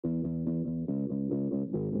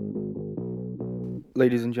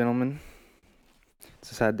Ladies and gentlemen,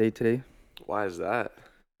 it's a sad day today Why is that?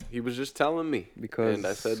 He was just telling me, and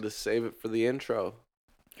I said because to save it for the intro.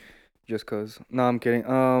 just cause. No, I'm kidding.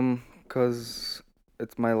 Cause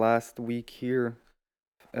it's my last week here,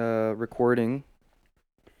 recording.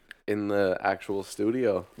 In the actual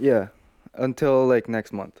studio. Yeah, until like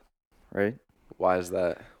next month, right? Why is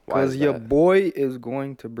that? Why Cause is your that? boy is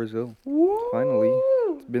going to Brazil. Finally,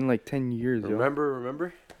 Woo! it's been like 10 years, yo.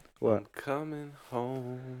 Remember? What? I'm coming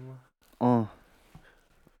home. Uh. I'm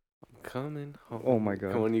coming home. Oh my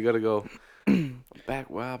Come God. on, you gotta go. I'm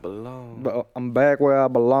back where I belong. But I'm back where I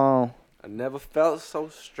belong. I never felt so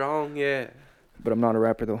strong yet. But I'm not a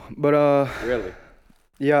rapper though. But Really?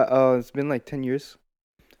 yeah. It's been like 10 years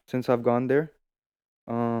since I've gone there.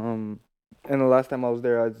 Um, and the last time I was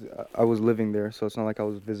there, I was living there, so it's not like I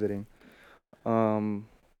was visiting. Um,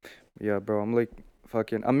 yeah, bro, I'm like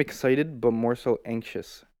fucking. I'm excited, but more so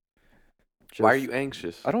anxious. Why are Just you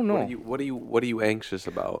anxious? I don't know. What are you anxious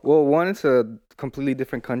about? Well, one, it's a completely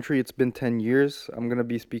different country. It's been 10 years. I'm gonna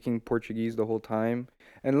be speaking Portuguese the whole time,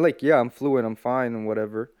 and like, yeah, I'm fluent. I'm fine and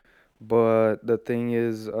whatever. But the thing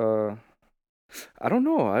is, I don't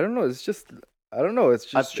know. I don't know. It's just I don't know.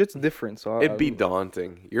 It's I just th- shit's different. So It'd be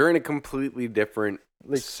daunting. You're in a completely different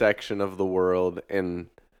like, section of the world, and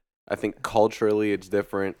I think culturally it's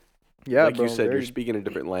different. yeah, Like you bro. said, you're Very speaking a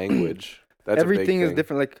different language. That's a big everything is thing.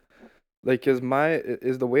 different. Like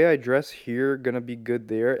is the way I dress here gonna be good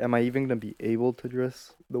there? Am I even gonna be able to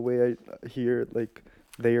dress the way I here like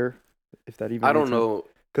there? If that even I makes don't sense. know.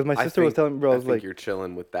 Because my I sister was think telling me, bro, I I was think like, you're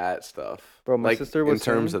chilling with that stuff. bro, my Like sister in was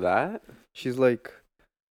terms saying, of that. she's like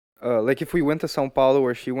if we went to São Paulo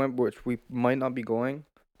where she went, which we might not be going,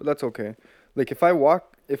 but that's okay. Like if I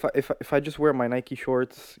walk, if I just wear my Nike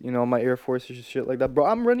shorts, my Air Forces and shit like that, bro,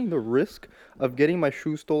 I'm running the risk of getting my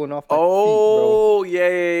shoes stolen off my feet, bro. Oh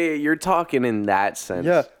yeah. You're talking in that Yeah,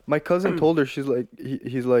 sense. my cousin told her, she's like,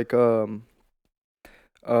 he's like, uh,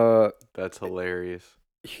 That's hilarious.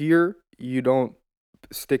 here you don't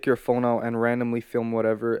stick your phone out and randomly film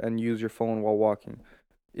whatever and use your phone while walking.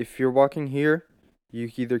 If you're walking here, you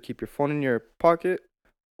either keep your phone in your pocket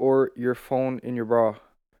or your phone in your bra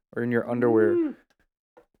or in your underwear. Mm.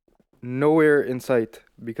 Nowhere in sight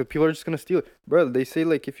because people are just gonna steal it. Bro, they say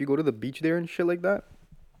like if you go to the beach there and shit like that,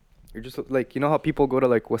 you're just like, how people go to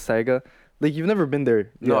like Wasaga? Like you've never been there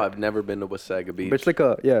No, yet. I've never been to Wasaga But it's Beach. like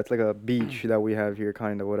it's like a beach that we have here,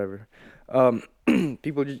 kind of whatever.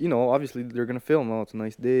 People just, obviously they're gonna film. Oh, it's a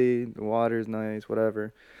nice day, the water's nice,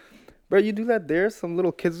 whatever. Bro, you do that there, some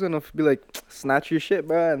little kid's gonna be like, snatch your shit,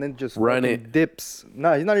 bro, and then just Run fucking it. dips.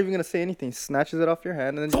 Nah, he's not even gonna say anything. Snatches it off your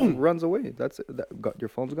hand and then just Boom. runs away. That's it. Your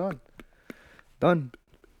phone's gone. Done.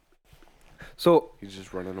 So, He's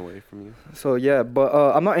just running away from you. yeah, but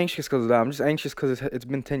I'm not anxious because of that. I'm just anxious because it's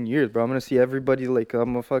been 10 years, bro. I'm gonna see everybody like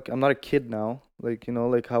I'm not a kid now, like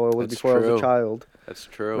like how I was That's before I was a true. child. That's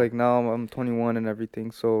true. Like now I'm 21 and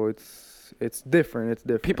everything, so it's different. It's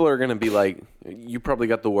different. People are gonna be like, you probably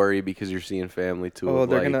got the worry because you're seeing family too. Oh, Of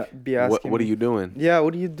they're like, gonna be asking what are me. you doing? Yeah,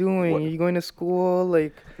 what are you doing? What? Are you going to school?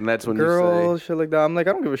 Like And that's when girls, shit like that. I'm like,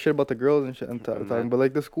 I don't give a shit about the girls and shit. I'm And talking, that- but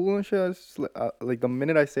like the school and shit. It's just like the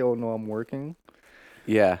minute I say, oh no, I'm working,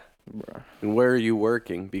 yeah. bruh. And where are you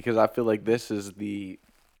working? Because I feel like this is the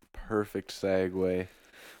perfect segue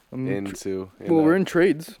into. Well, we're in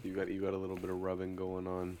trades. You got a little bit of rubbing going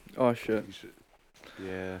on. Oh shit. You should,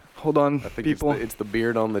 yeah. Hold on, I think people. it's the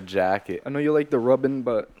beard on the jacket. I know you like the rubbing,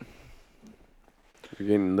 but You're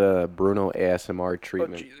getting the Bruno ASMR oh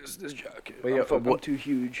treatment. Jesus, this jacket. But yeah, I'm what- too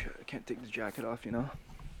huge. I can't take this jacket off. I'm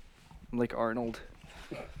like Arnold.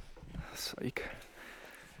 Psych.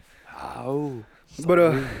 Oh. But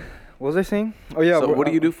what was I saying? Oh yeah. So what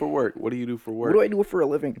do you do for work? What do you do for What work? do I do for a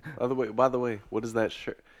living? By the way, what is that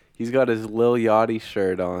shirt? He's got his Lil Yachty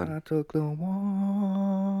shirt on. I took the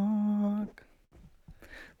walk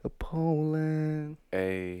to Poland.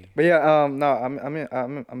 Hey. But yeah, no,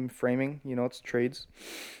 I'm framing. It's trades.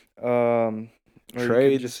 Or you could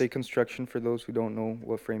Trades. just say construction for those who don't know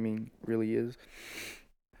what framing really is.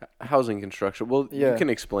 Housing construction. Well, Yeah. you can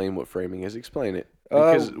explain what framing is. Explain it.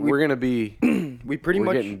 Because we're going to be We pretty we're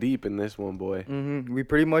much getting deep in this one, boy. we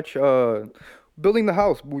pretty much building the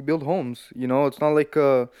house. We build homes. It's not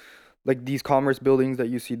like these commerce buildings that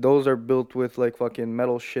you see. Those are built with like fucking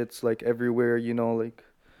metal shits like everywhere. Like.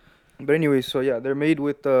 But anyway, so yeah, they're made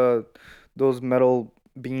with those metal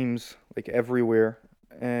beams like everywhere,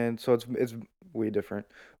 and so it's way different.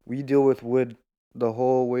 We deal with wood the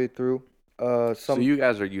whole way through. So you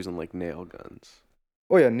guys are using like nail guns.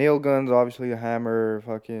 Oh yeah, nail guns, obviously a hammer,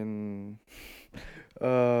 fucking,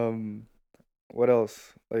 um, what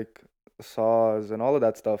else? Like saws and all of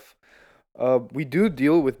that stuff. We do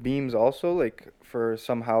deal with beams also, like for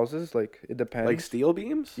some houses, like it Like depends. steel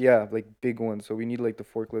beams? Yeah, like big ones. So we need like the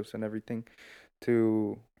forklifts and everything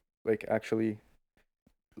to like actually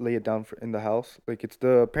lay it down for in the house. Like it's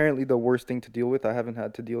the apparently the worst thing to deal with. I haven't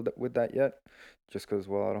had to deal with that yet, just because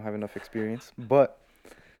well I don't have enough experience. But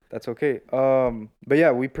that's okay. But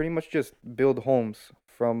yeah, we pretty much just build homes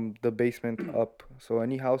from the basement up. So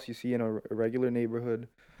any house you see in a regular neighborhood,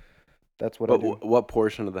 that's what I But do. what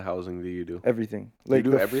portion of the housing do you do? Everything. You Like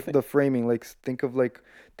do everything? the framing. Like think of like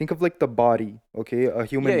the body. Okay, a Yeah,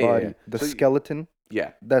 human yeah, yeah. body. The So skeleton.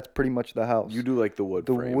 yeah, That's pretty much the you house. do like the wood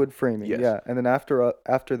The frame. wood framing. Yes. Yeah, and then after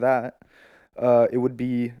that, it would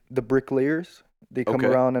be the bricklayers. They come Okay.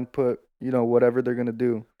 around and put whatever they're gonna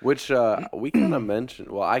do. Which we kind of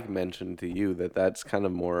mentioned. Well, I mentioned to you that that's kind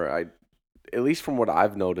of more. At least from what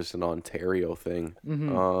I've noticed, an Ontario thing.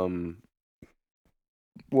 Mhm. Um,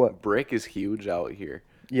 What? brick is huge out here.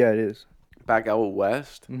 Yeah, it is. Back out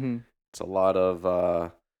west, Mhm. it's a lot of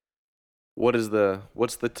what's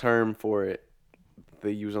the term for it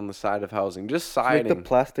they use on the side of housing? Just It's like the siding.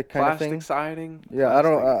 plastic kind of Plastic thing. siding? Yeah,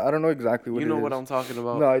 Plastic. I don't know exactly what You it know what is. I'm talking No,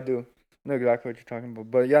 about? I do. I know exactly what you're talking about.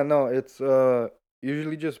 But yeah, no, it's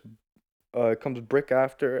usually just it comes brick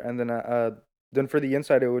after, and then for the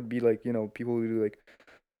inside it would be like people who do like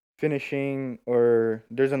finishing, or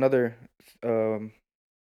there's another um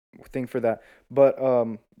thing for that. But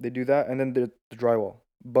they do that, and then the drywall.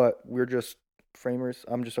 But we're just framers.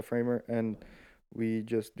 I'm just a framer, and we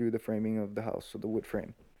just do the framing of the house, so the wood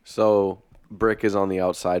frame. So brick is on the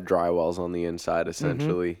outside, drywall's on the inside Mhm.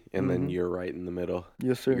 essentially, and then Mhm. you're right in the middle.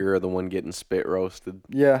 Yes, sir. You're the one getting spit roasted.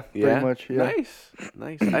 Yeah, pretty Yeah? much. Yeah. Nice.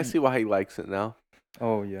 Nice. I see why he likes it now.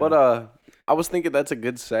 Oh yeah. But I was thinking that's a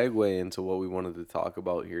good segue into what we wanted to talk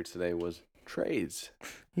about here today was trades.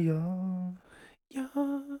 Yeah. Yeah.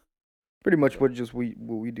 Pretty much what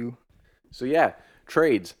we do. So yeah,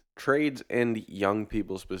 trades and young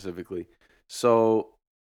people specifically. So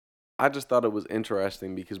I just thought it was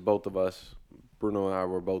interesting because both of us, Bruno and I,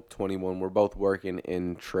 were both 21. We're both working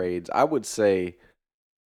in trades. I would say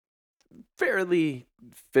fairly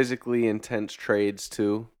physically intense trades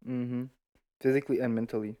too. Mhm. Physically and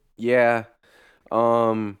mentally. Yeah.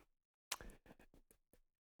 Um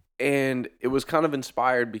and it was kind of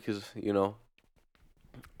inspired because,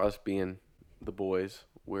 us being the boys,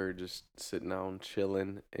 we're just sitting down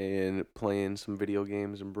chilling and playing some video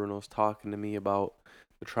games and Bruno's talking to me about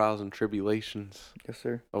the trials and tribulations Yes,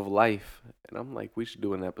 sir. of life. And I'm like, we should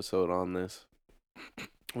do an episode on this.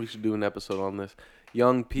 We should do an episode on this.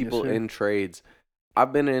 Young Yes, people sir. in trades.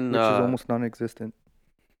 I've been in Which is almost non-existent.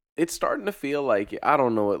 it's starting to feel like I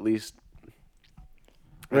don't know, at least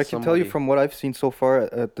But I as can tell you somebody. from what I've seen so far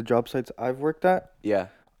at the job sites I've worked at, Yeah.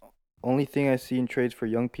 only thing I see in trades for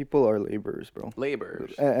young people are laborers, bro.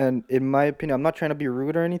 Laborers. And in my opinion, I'm not trying to be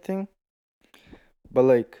rude or anything, but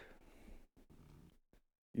like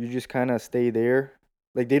you just kind of stay there.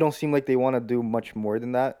 Like they don't seem like they want to do much more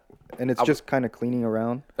than that, and it's I w- just kind of cleaning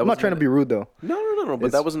around. that I'm was not trying to be rude though. no, but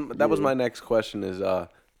It's that was yeah, my next question is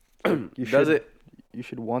you does should it you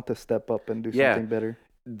should want to step up and do yeah, something better.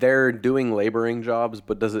 they're doing laboring jobs,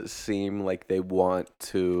 but does it seem like they want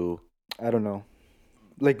to I don't know.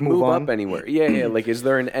 Like move move up on. anywhere? Yeah, yeah. Like, is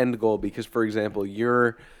there an end goal? Because, for example,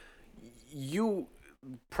 you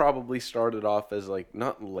probably started off as like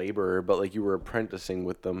not laborer, but like you were apprenticing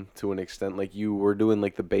with them to an extent. Like you were doing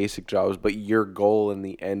like the basic jobs, but your goal in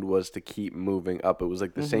the end was to keep moving up. It was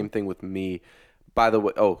like the Mhm. same thing with me. By the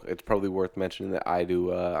way, oh, it's probably worth mentioning that I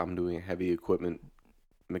do. I'm doing a heavy equipment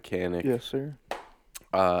mechanic Yes, sir.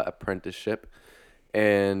 apprenticeship.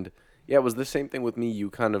 And yeah, it was the same thing with me. You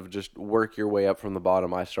kind of just work your way up from the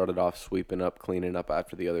bottom. I started off sweeping up, cleaning up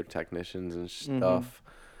after the other technicians and Mhm. stuff.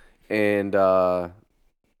 And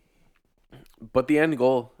but the end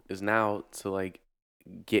goal is now to like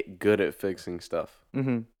get good at fixing stuff.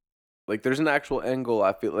 Mhm. Like there's an actual end goal.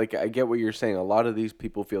 I feel like I get what you're saying. A lot of these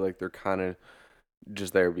people feel like they're kind of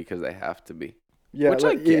just there because they have to be. Yeah, Which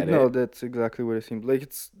I get no, it. that's exactly what it seems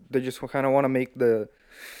like. They just kind of want to make the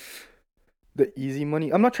easy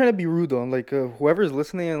money. I'm not trying to be rude though. I'm like whoever's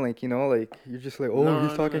listening, and like like you're just like, oh, he's No,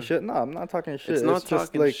 no, talking no. shit. No, I'm not talking shit. It's It's not just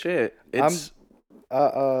talking like shit. I'm It's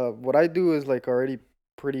what I do is like already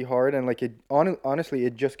pretty hard, and like honestly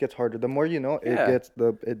it just gets harder. The more you know, it yeah. gets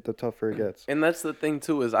the tougher it gets. And that's the thing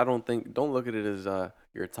too is don't look at it as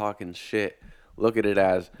you're talking shit. Look at it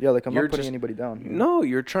as Yeah, like I'm you're not putting just anybody down here. no,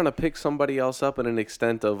 you're trying to pick somebody else up in an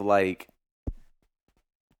extent of like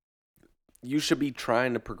you should be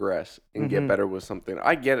trying to progress and get Mhm. better with something.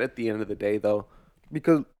 I get at the end of the day though,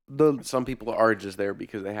 Because some people are just there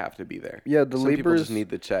because they have to be there. the Some people just laborers need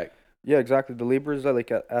the check. Yeah, exactly. The laborers are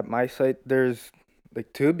like at my site. There's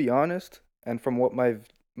like, to be honest, and from what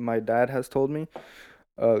my dad has told me,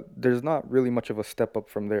 there's not really much of a step up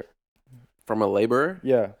from there. From a laborer.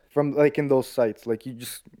 Yeah, from like in those sites, like you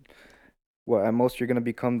just what at most you're gonna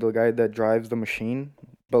become the guy that drives the machine,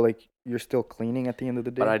 but like you're still cleaning at the end of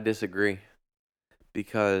the But day. I disagree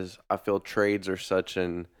because I feel trades are such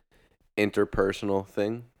an interpersonal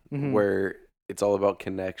thing Mm-hmm. where it's all about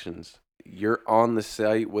connections. You're on the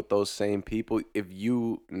site with those same people. If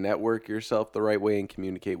you network yourself the right way and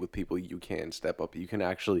communicate with people, you can step up. You can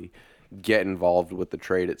actually get involved with the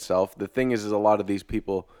trade itself. The thing is a lot of these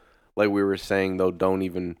people, like we were saying though, don't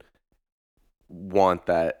even want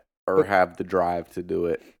that or But have the drive to do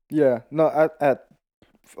it. yeah, no, at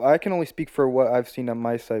I can only speak for what I've seen at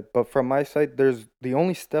my site, but from my site, there's the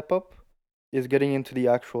only step up is getting into the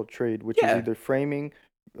actual trade, which is Yeah. either framing,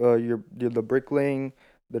 your the bricklaying,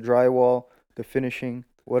 the drywall, the finishing,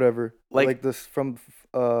 whatever. Like Like this from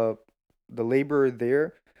the laborer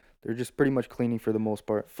there, they're just pretty much cleaning for the most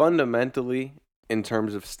part. fundamentally, in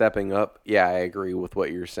terms of stepping up, yeah, I agree with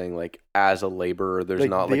what you're saying. Like as a laborer, Like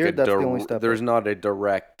there, that's the only step up. there's not a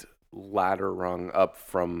direct ladder rung up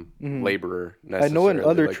from Hmm. laborer I know in necessarily,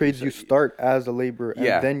 other like you trades you said. start as a laborer and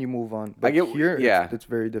Yeah, then you move on, I but get. here Yeah, it's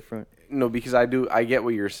very different. no, because I get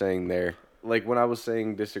what you're saying there. Like when I was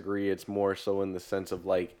saying disagree, it's more so in the sense of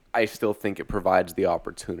like I still think it provides the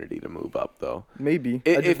opportunity to move up though, Maybe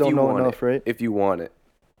I just if don't you know want it. enough, right? If you want it.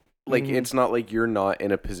 Like Hmm. it's not like you're not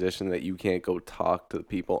in a position that you can't go talk to the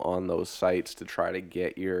people on those sites to try to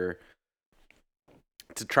get your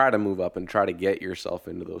to try to move up and try to get yourself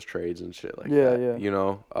into those trades and shit like Yeah, that. yeah. You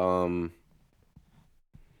know,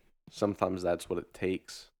 sometimes that's what it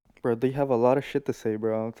takes. Bro, they have a lot of shit to say,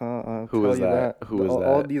 bro. I'll Who tell is you that? that. Who is All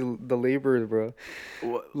that? these the laborers, bro.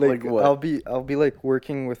 Like Like what? I'll be like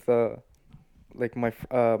working with like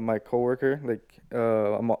my coworker. Like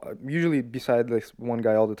usually beside this one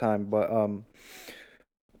guy all the time, but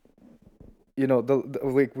you know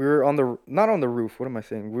like we were on the not on the roof. What am I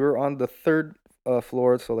saying? We were on the third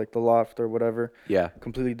floor, so like the loft or whatever. Yeah.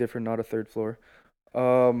 Completely different, not a third floor.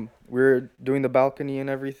 We're doing the balcony and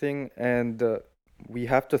everything, and we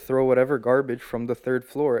have to throw whatever garbage from the third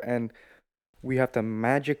floor, and we have to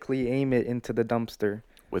magically aim it into the dumpster.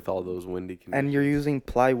 With all those windy And you're conditions. using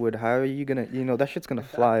plywood. How are you gonna, that shit's gonna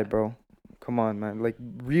fly, bro. Come on, man. Like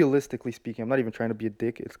realistically speaking, I'm not even trying to be a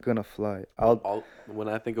dick. It's gonna fly. I'll, All when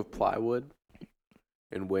I think of plywood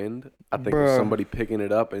and wind, I think of bruh. somebody picking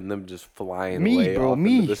it up and them just flying Me, away bro. off into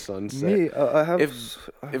Me, the sunset. me. If I have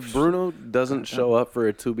if Bruno doesn't show goddamn up for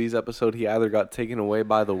a Tubies episode, he either got taken away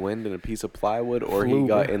by the wind in a piece of plywood, or he flu,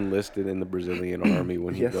 bro. got enlisted in the Brazilian army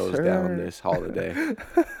when he Yes, goes down sir. this holiday.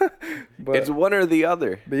 It's but one or the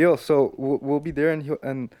other. but yo, so we'll be there,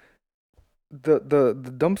 and the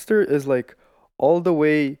dumpster is like all the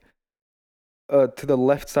way to the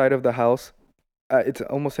left side of the house. It's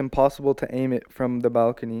almost impossible to aim it from the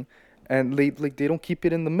balcony, and they don't keep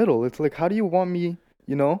it in the middle. It's like, how do you want me,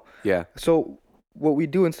 you know? Yeah, So what we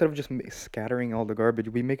do, instead of just scattering all the garbage,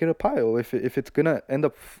 we make it a pile. If it's gonna end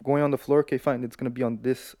up going on the floor, okay, fine, it's gonna be on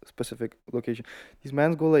this specific location. These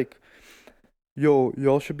mans go like, yo,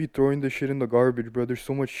 y'all should be throwing this shit in the garbage, bro. There's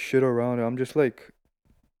so much shit around it. I'm just like,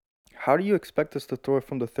 how do you expect us to throw it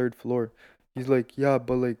from the third floor? He's like, yeah,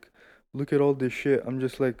 but like, look at all this shit. I'm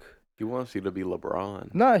just like, he wants you to be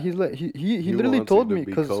LeBron. nah. He's like, he He literally wants you told to me,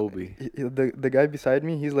 be cause Kobe. the guy beside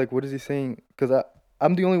me, he's like, what is he saying? Cause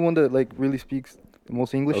I'm the only one that like really speaks the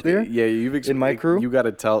most English Okay, there yeah, in my crew. you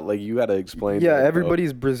gotta tell, like, you gotta explain Yeah, that though.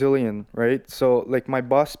 everybody's Brazilian, right? So like my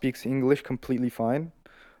boss speaks English completely fine.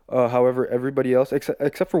 However, everybody else,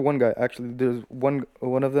 except for one guy, actually, there's one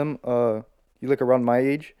of them. He's like around my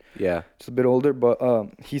age, Yeah, just a bit older, but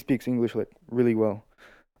he speaks English like really well.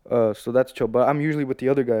 So that's chill. But I'm usually with the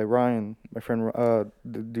other guy, Ryan, my friend,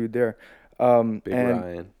 the dude there. Big And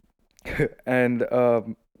Ryan.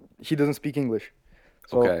 and he doesn't speak English.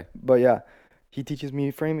 So, Okay, but yeah, he teaches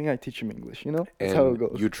me framing. I teach him English. That's how it and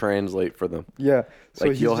goes. you translate for them. Yeah. So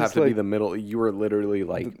Like he's you'll have just to be like the middle. You are literally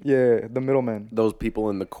like yeah, the middleman. those people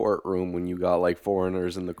in the courtroom when you got like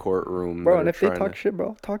foreigners in the courtroom that Bro, and are if they trying talk to. shit, bro,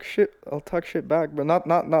 I'll talk shit. I'll talk shit back, but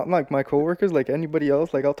not like my coworkers, like anybody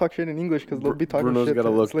else. Like I'll talk shit in English because they'll be talking Bruno's shit. got to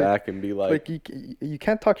It's look back and be like, like you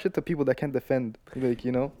can't talk shit to people that can't defend. Like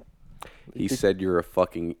he Like, said you're a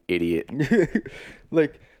fucking idiot.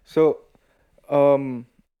 like so. Um.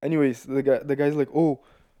 Anyways, the guy's like, oh,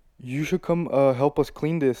 you should come help us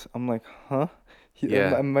clean this. I'm like, huh?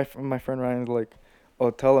 Yeah. And my friend Ryan's like, oh,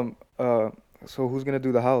 tell him. So who's gonna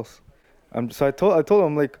do the house? So I told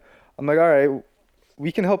him, I'm like, all right,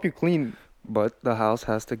 we can help you clean. but the house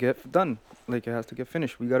has to get done. Like it has to get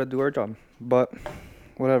finished. We gotta do our job. But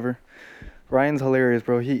whatever. Ryan's hilarious,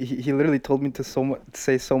 bro. He literally told me to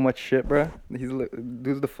say so much shit, bro.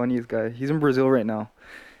 Dude's the funniest guy. He's in Brazil right now,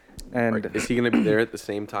 and Is he gonna be there at the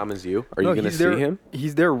same time as you? Are no, you gonna he's see there. him?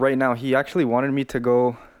 He's there right now. He actually wanted me to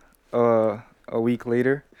go, a week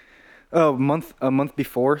later, a month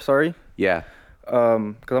before. Sorry, Yeah.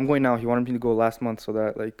 cause I'm going now. He wanted me to go last month so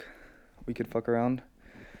that like we could fuck around.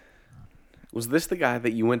 Was this the guy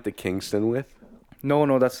that you went to Kingston with?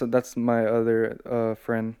 No, that's my other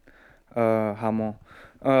friend, Hamo.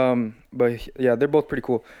 But yeah, they're both pretty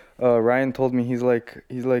cool. Ryan told me he's like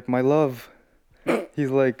my love. He's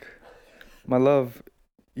like my love.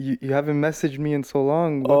 You haven't messaged me in so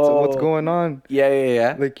long. What's Oh, going on?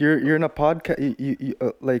 yeah. Like you're in a podcast.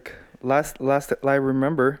 Like last I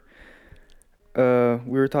remember,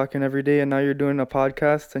 we were talking every day, and now you're doing a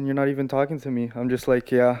podcast, and you're not even talking to me. I'm just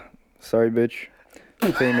like, yeah, sorry, bitch.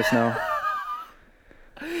 I'm famous now.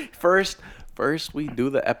 First, first we do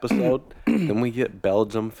the episode, then we get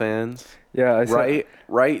Belgium fans, Yeah, I said.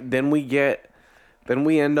 right. Then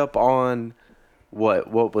we end up on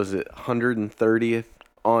what was it, 130th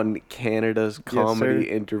on Canada's Yes, sir. comedy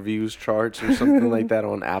interviews charts or something like that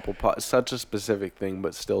on Apple Pod. Such a specific thing,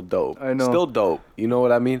 but still dope. I know. Still dope. You know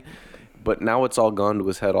what I mean? But now it's all gone to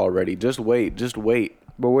his head already. Just wait.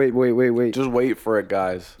 But wait. Just wait for it,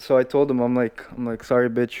 guys. So I told him, I'm like, sorry,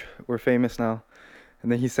 bitch, we're famous now.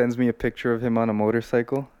 And then he sends me a picture of him on a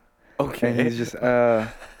motorcycle, Okay. and he's just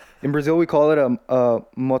in Brazil we call it a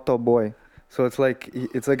motoboy. So it's like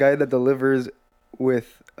it's a guy that delivers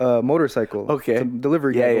with a motorcycle. Okay. It's a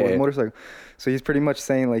delivery Yeah, guy but yeah, with a yeah. motorcycle. So he's pretty much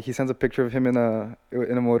saying like he sends a picture of him in a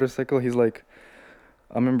motorcycle. He's like,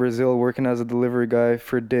 I'm in Brazil working as a delivery guy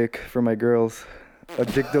for dick for my girls,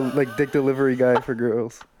 dick delivery guy for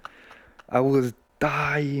girls. I was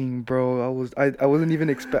dying, bro. I wasn't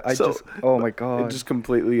even So, oh my god. Just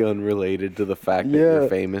completely unrelated to the fact that Yeah. you're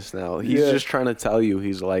famous now. He's Yeah. just trying to tell you,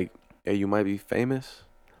 he's like, hey, you might be famous,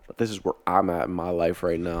 but this is where I'm at in my life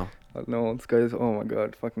right now. No, this guy's, oh my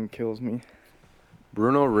god, fucking kills me.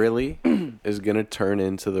 Bruno really is going to turn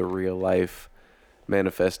into the real life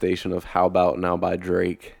manifestation of How About Now by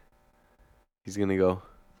Drake. He's going to go,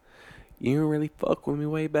 you didn't really fuck with me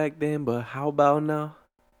way back then, but how about now?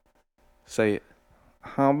 Say it.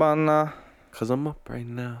 How about now? Cause I'm up right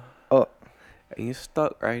now. Oh. And you're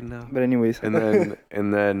stuck right now. But anyways. And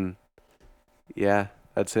then, yeah,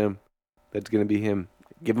 that's him. That's gonna be him.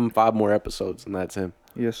 Give him 5 more episodes, and that's him.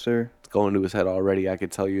 Yes, sir. It's going to his head already. I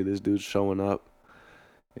could tell you this dude's showing up,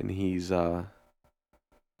 and he's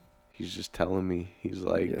just telling me. He's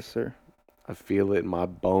like, Yes, sir. I feel it in my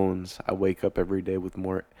bones. I wake up every day with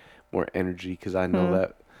more energy because I know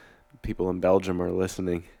that people in Belgium are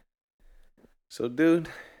listening. So, dude,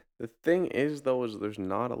 the thing is, though, is there's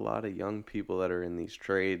not a lot of young people that are in these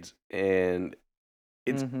trades, and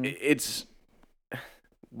it's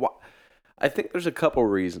what I think there's a couple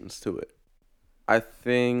reasons to it. I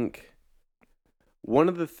think one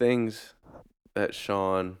of the things that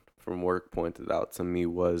Sean from work pointed out to me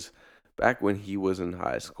was back when he was in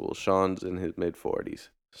high school. Sean's in his mid-40s.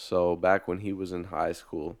 So back when he was in high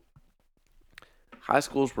school, high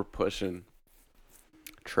schools were pushing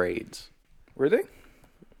trades. Were they?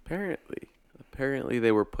 Apparently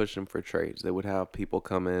they were pushing for trades. They would have people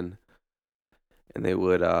come in and they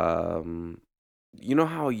would you know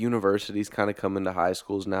how universities kind of come into high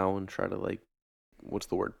schools now and try to like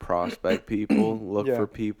prospect people, look Yeah. for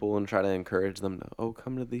people and try to encourage them to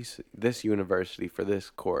come to this university for this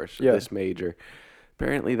course or Yeah. this major.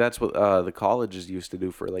 Apparently that's what the colleges used to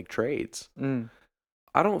do for like trades.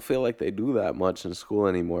 I don't feel like they do that much in school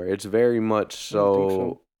anymore. It's very much I don't think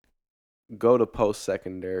so. Go to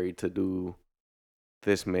post-secondary to do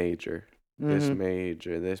this major, this Mhm.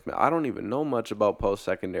 major, I don't even know much about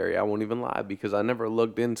post-secondary. I won't even lie because I never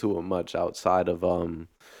looked into it much outside of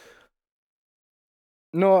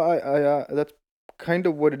No, I that's kind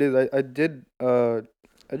of what it is. I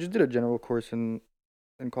just did a general course in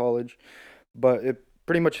college, but it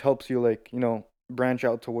pretty much helps you like, branch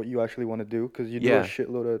out to what you actually want to do because you do Yeah. a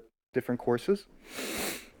shitload of different courses.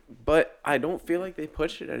 But I don't feel like they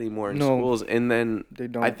push it anymore in No. schools. And then They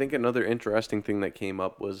don't. I think another interesting thing that came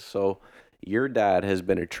up was your dad has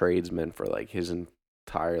been a tradesman for like his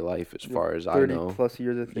entire life as far as I 30 know. plus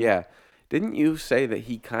years, I think. Yeah. Didn't you say that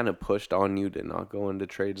he kind of pushed on you to not go into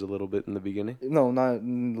trades a little bit in the beginning? No, not a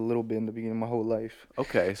little bit in the beginning, my whole life.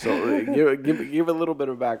 Okay, so give a little bit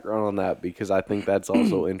of background on that because I think that's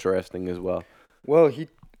also interesting as well. Well,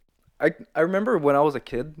 I remember when I was a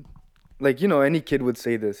kid, like, any kid would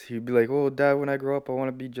say this. He'd be like, "Oh, Dad, when I grow up, I want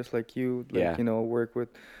to be just like you, like, Yeah. work with."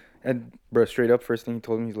 And bro, straight up, first thing he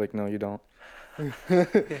told me, he's like, "No, you don't."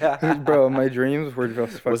 Yeah. Bro, my dreams were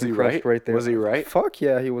just Was fucking he crushed right? right there. Was he right? Fuck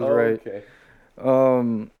yeah, he was Oh, right.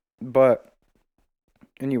 okay. But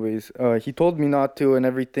anyways, he told me not to and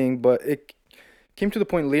everything, but it came to the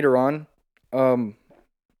point later on. Um,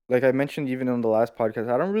 like I mentioned even on the last podcast,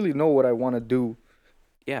 I don't really know what I want to do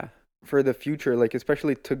Yeah. for the future. Like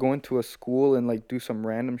especially to go into a school and like do some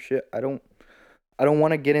random shit. I don't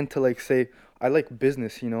want to get into like say I like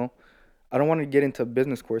business, you know. I don't want to get into a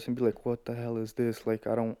business course and be like, what the hell is this? Like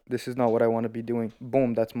I don't. This is not what I want to be doing.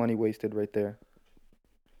 Boom, that's money wasted right there.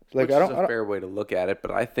 Like Which I is don't. a I don't fair way to look at it,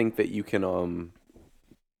 but I think that you could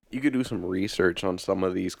do some research on some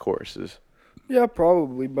of these courses yeah,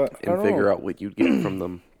 probably, but I and don't figure know. out what you'd get from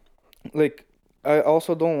them. Like I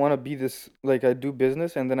also don't want to be this. Like I do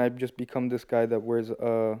business and then I just become this guy that wears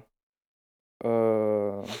uh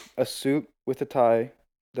a suit with a tie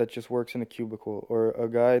that just works in a cubicle, or a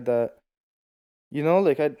guy that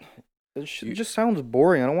like it You, just sounds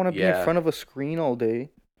boring. I don't want to be in yeah, front of a screen all day.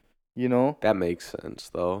 You know. that makes sense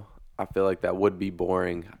though. I feel like that would be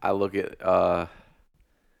boring. I look at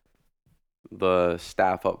the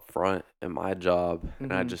staff up front in my job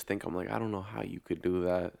and I Mhm. just think I'm like, I don't know how you could do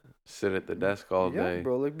that. Sit at the desk all Yeah, day.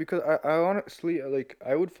 bro. Like because I honestly like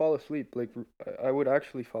I would fall asleep. Like I would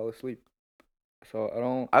actually fall asleep. So I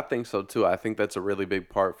don't. I think so too. I think that's a really big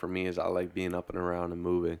part for me is I like being up and around and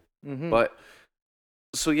moving. Mhm. But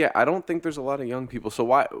so yeah, I don't think there's a lot of young people. So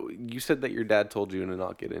why you said that your dad told you to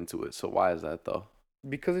not get into it. So why is that though?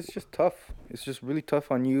 Because it's just tough. It's just really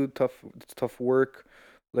tough on you. Tough. It's tough work.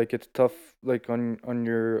 Like it's tough. Like on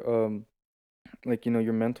your like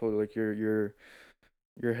your mental, like your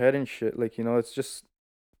head and shit. Like it's just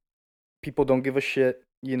people don't give a shit.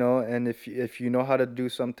 And if you know how to do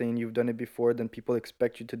something, you've done it before, then people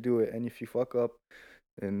expect you to do it. And if you fuck up,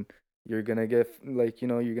 then you're gonna get like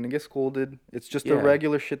you're gonna get scolded. It's just the Yeah.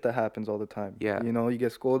 regular shit that happens all the time. Yeah. You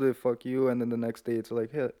get scolded, fuck you, and then the next day it's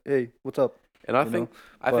like, hey, what's up? And I You know, think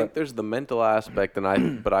I think but there's the mental aspect and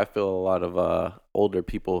I feel a lot of older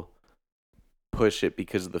people push it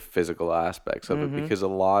because of the physical aspects of it mhm, because a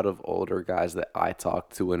lot of older guys that I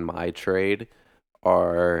talk to in my trade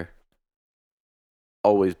are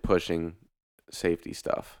always pushing safety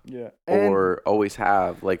stuff yeah, and or always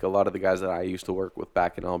have like a lot of the guys that I used to work with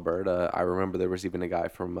back in Alberta. I remember there was even a guy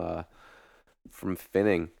from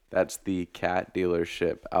Finning. That's the cat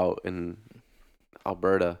dealership out in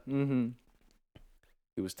Alberta. mhm,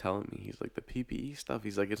 He was telling me, he's like, the PPE stuff,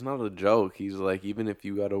 he's like, it's not a joke. He's like, even if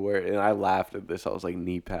you gotta wear it, and I laughed at this. I was like,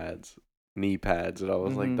 knee pads, and I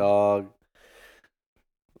was like, mhm, dog.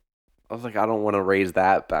 I was like, I don't want to raise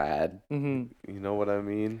that bad. mhm. You know what I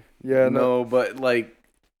mean? Yeah, no. No, but like,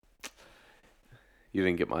 you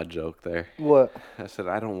didn't get my joke there. What? I said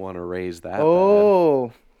I don't want to raise that bad.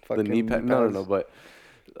 Oh, The knee fucking knee pad, no, no, pads. no,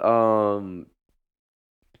 but um,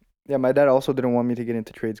 Yeah, my dad also didn't want me to get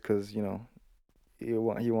into trades because he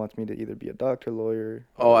wants me to either be a doctor, lawyer,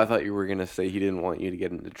 oh, I thought you were gonna say he didn't want you to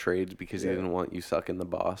get into trades because he yeah. didn't want you sucking the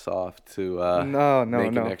boss off to No, no, make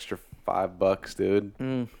an no. extra $5,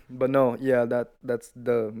 dude. But no, yeah, that's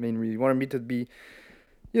the main reason. He wanted me to be,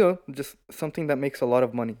 just something that makes a lot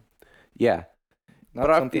of money, Yeah, but not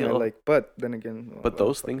I something I feel, like. But then again, but I don't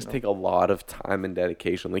those fucking things know. take a lot of time and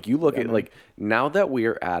dedication. Like you look Yeah, at man. like now that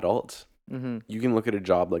we're adults, Mhm. you can look at a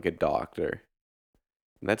job like a doctor,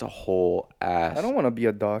 and that's a whole I ass. don't want to be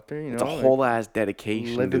a doctor, It's a like whole ass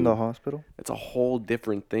dedication, live in the dude. hospital. It's a whole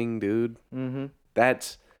different thing, dude. Mhm.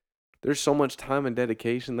 That's there's so much time and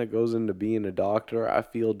dedication that goes into being a doctor. I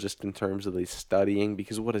feel just in terms of the studying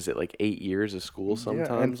because what is it like 8 years of school Yeah, and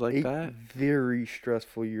sometimes like 8 that, very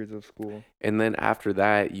stressful years of school. and then after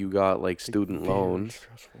that you got like Like student very loans,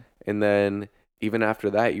 stressful. and then even after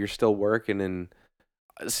that you're still working and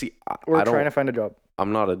see Or I trying don't to find a job.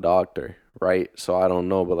 I'm not a doctor, right? So I don't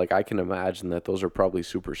know, but like I can imagine that those are probably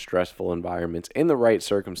super stressful environments in the right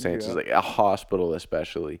circumstances, Yeah. like a hospital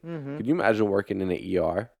especially. Mhm. Could you imagine working in an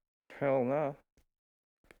ER? Hell no.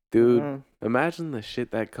 Dude, Uh-uh. imagine the shit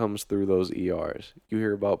that comes through those ERs. You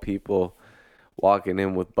hear about people walking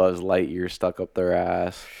in with Buzz Lightyear stuck up their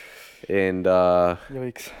ass. And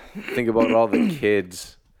Yikes. think about all the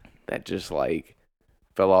kids that just like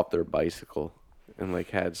fell off their bicycle and like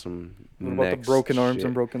had some What about the next broken arms and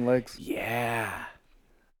shit. broken legs? Yeah.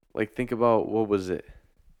 Like think about what was it?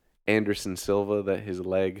 Anderson Silva that his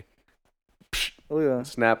leg Oh yeah.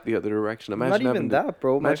 snapped the other direction. Not even that,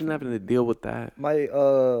 bro. Imagine having to deal with that. My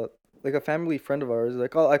like a family friend of ours. I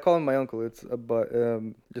call him my uncle. It's but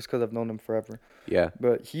just because I've known him forever. Yeah.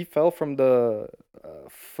 But he fell from the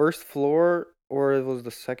first floor, or it was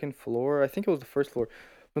the second floor. I think it was the first floor.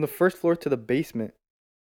 From the first floor to the basement.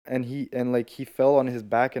 and like he fell on his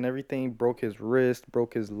back and everything, broke his wrist,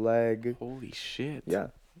 broke his leg. Holy shit. Yeah.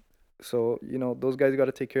 So, those guys got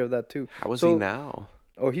to take care of that too. How is he So, now?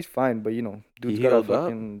 oh, he's fine, but He healed up?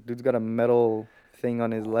 dude's got a metal thing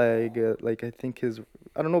on his leg. Like I think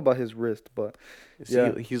I don't know about his wrist, but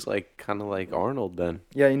yeah. He's like kind of like Arnold then.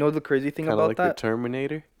 Yeah, the crazy thing Kind of about like the that?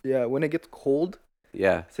 Terminator? Yeah, when it gets cold,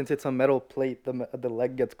 Yeah. since it's a metal plate, the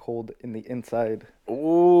leg gets cold in the inside.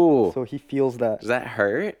 Ooh. So he feels that. Does that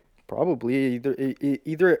hurt? Probably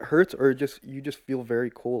either it hurts or you just feel very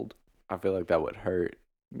cold. I feel like that would hurt.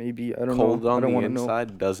 Maybe, I don't Cold know. I on don't the want to know.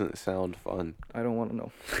 inside doesn't sound fun. I don't want to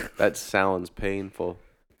know. That sounds painful.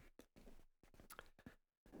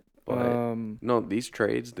 But no, these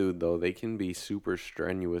trades, dude, though, they can be super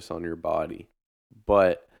strenuous on your body.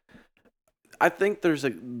 But I think there's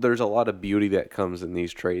a lot of beauty that comes in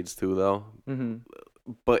these trades too, though. Mm-hmm.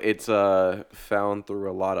 But it's found through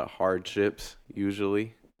a lot of hardships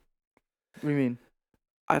usually. What do you mean?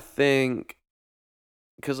 I think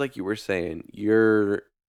because like you were saying, you're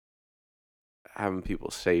having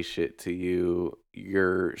people say shit to you.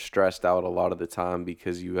 You're stressed out a lot of the time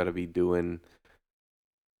because you got to be doing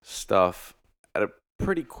stuff at a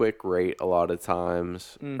pretty quick rate a lot of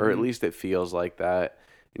times, or at Mm-hmm. least it feels like that.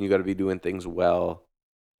 And you got to be doing things well.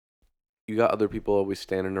 You got other people always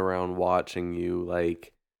standing around watching you.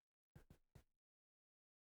 Like,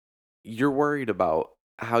 you're worried about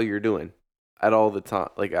how you're doing at all the time,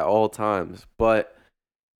 like at all times. But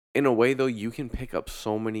in a way, though, you can pick up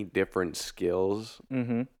so many different skills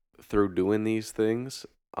Mm-hmm. through doing these things.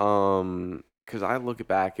 Because I look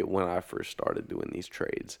back at when I first started doing these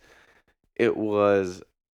trades, it was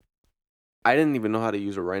I didn't even know how to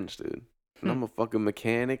use a wrench, dude. And I'm a fucking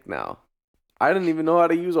mechanic now. I didn't even know how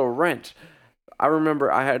to use a wrench. I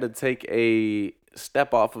remember I had to take a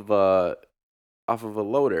step off of a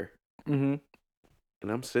loader, Mm-hmm.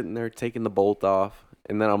 and I'm sitting there taking the bolt off,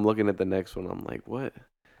 and then I'm looking at the next one. I'm like, what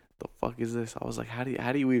the fuck is this? I was like, how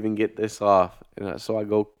do you even get this off? And so I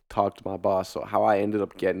go talk to my boss. So how I ended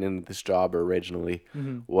up getting into this job originally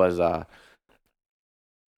Mm-hmm. was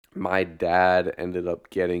my dad ended up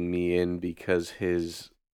getting me in because his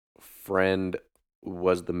friend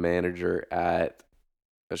was the manager at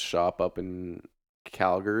a shop up in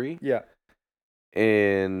Calgary. Yeah.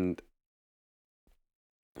 And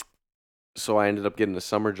so I ended up getting a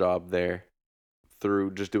summer job there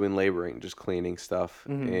through just doing laboring, just cleaning stuff.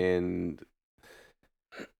 Mm-hmm. And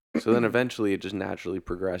so then eventually it just naturally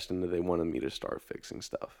progressed into they wanted me to start fixing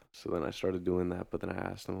stuff. So then I started doing that, but then I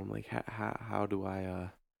asked them, I'm like, how do I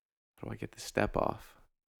get the step off?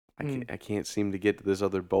 I can't seem to get to this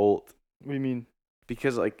other bolt What do you mean?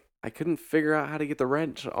 because like I couldn't figure out how to get the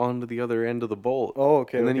wrench onto the other end of the bolt. Oh,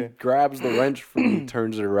 okay, And then he okay. grabs the wrench from me,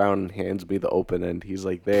 turns it around, and hands me the open end. He's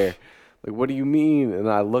like, there. Like, what do you mean? And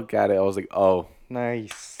I look at it, I was like, oh,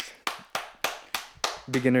 Nice.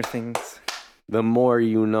 Beginner things. the more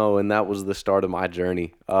you know. And that was the start of my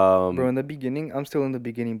journey. Bro, in the beginning, I'm still in the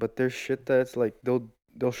beginning, but there's shit that's like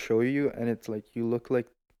they'll show you and it's like you look like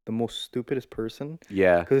the most stupidest person.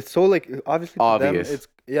 Yeah, Cause it's so like obviously to them obvious.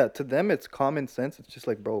 to them it's common sense. It's just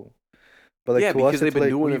like, bro. But like Yeah, to us because they've it's been like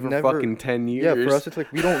doing it we've for never fucking 10 yeah, years. for us it's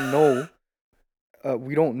like we don't know.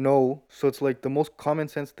 We don't know. So it's like the most common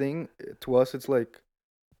sense thing to us it's like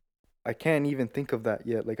I can't even think of that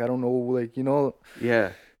yet. Like I don't know like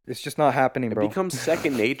Yeah. it's just not happening, It bro. becomes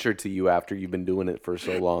second nature to you after you've been doing it for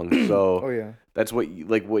so long. Oh So yeah. that's what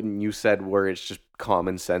like when you said where it's just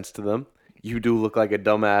common sense to them. You do look like a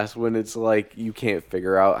dumbass when it's like you can't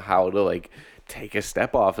figure out how to like take a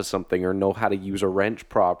step off of something or know how to use a wrench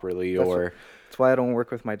properly or That's why I don't work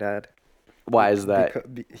with my dad. why is that?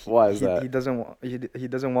 Why is He that? doesn't want he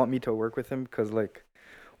doesn't want me to work with him because like,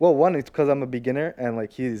 well, one it's because I'm a beginner and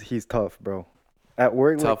like he's tough, bro. At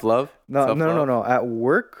work, like, Tough love? no, Tough no, no, love? no. At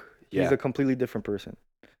work, he's Yeah. a completely different person.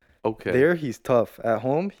 Okay. There, he's tough. At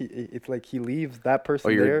home, it's like he leaves that Oh,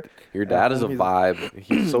 person there. your At dad is a home, vibe.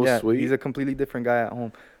 He's so yeah, sweet. he's a completely different guy at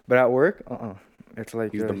home. But at work, it's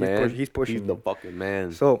like He's the man. he's pushing He's the me. fucking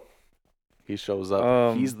man. So, He shows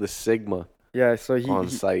up. He's the Sigma yeah, so on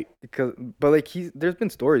site. because but like there's been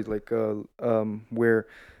stories like where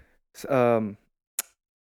um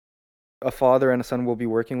a father and a son will be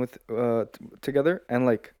working with together and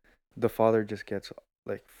like the father just gets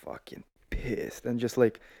like fucking pissed and just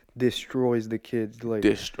like destroys the kids like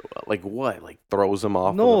Like what? Like throws him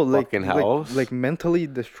off no of the like fucking house? like mentally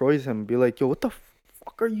destroys him, be like, yo, what the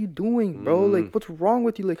fuck are you doing, bro? Like what's wrong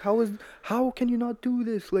with you? Like how can you not do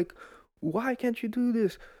this? Like why can't you do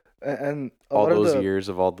this? And a All lot of those the years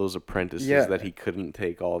of all those apprentices yeah, that he couldn't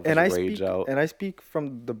take all of his and rage out. I speak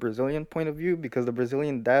from the Brazilian point of view because the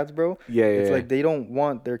Brazilian dads, bro, Yeah, it's yeah, like they don't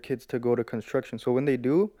want their kids to go to construction. So when they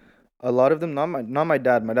do, a lot of them, not my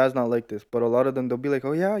dad, my dad's not like this, but a lot of them they'll be like,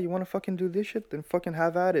 "Oh yeah, you want to fucking do this shit? Then fucking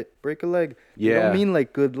have at it. Break a leg." They don't yeah. mean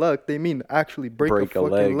like good luck. They mean actually break a Break a fucking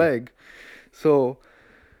leg. leg. So,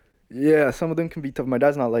 yeah, some of them can be tough. My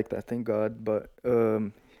dad's not like that, thank God, but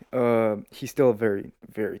he's still very,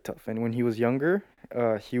 very tough. And when he was younger,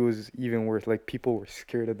 he was even worse. Like people were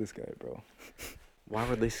scared of this guy, bro. Why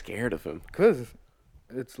were they scared of him? Cause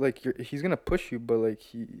it's like he's gonna push you, but like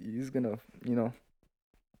he's gonna,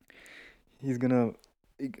 he's gonna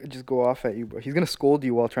just go off at you, bro. He's gonna scold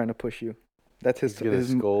you while trying to push you. That's He's gonna his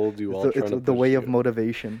scold you while it's trying to the push way of you.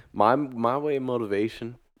 motivation. My way of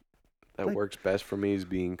motivation that Like, works best for me is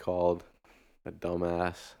being called a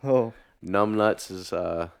dumbass. oh, Numbnuts is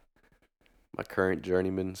my current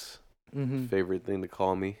journeyman's mm-hmm. favorite thing to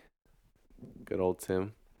call me. Good old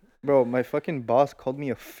Tim. Bro, my fucking boss called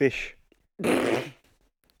me a fish.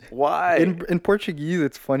 Why? In Portuguese,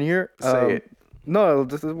 it's funnier. Say it. No,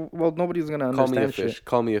 this is well, nobody's gonna Call me a understand fish. shit.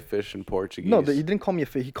 Call me a fish in Portuguese. No, he didn't call me a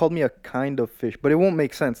fish. He called me a kind of fish, but it won't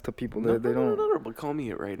make sense to people. No, They no, no, no, don't. no, no, but call me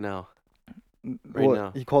it right now. Right What?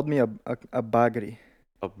 now. He called me a bagre,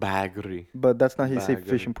 A bagri. but that's not how you say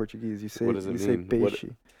fish Bagre. in Portuguese. What does it you say mean? What?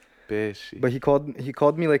 peixe. Fishy. But he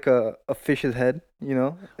called me like a fish's head. You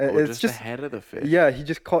know, Oh, it's just the just head of the fish. yeah. He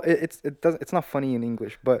just called it does it's not funny in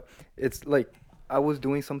English, but it's like I was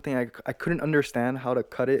doing something I couldn't understand how to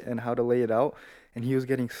cut it and how to lay it out, and he was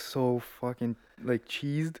getting so fucking like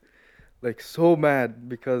cheesed, like so mad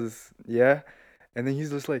because yeah, and then he's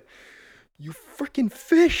just like, "You freaking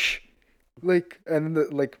fish!" Like and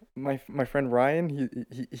like my friend Ryan,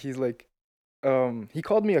 he's like, he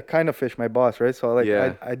called me a kind of fish, my boss, right? So like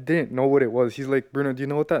Yeah. I didn't know what it was. He's like, Bruno, do you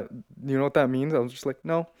know what that means? I was just like,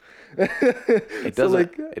 no. It So doesn't.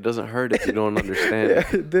 like It doesn't hurt if you don't understand yeah,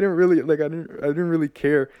 it. it didn't really like I didn't really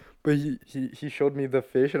care. But he showed me the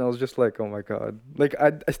fish and I was just like, oh my God. Like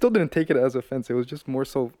I still didn't take it as offense. It was just more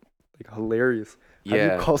so like hilarious. How do you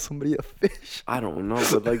Yeah. call somebody a fish? I don't know,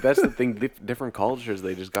 but like that's the thing. Different cultures,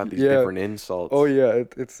 they just got these Yeah. different insults. Oh yeah,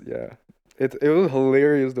 it's yeah. It was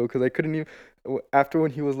hilarious though, cause I couldn't even after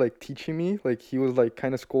when he was like teaching me, like he was like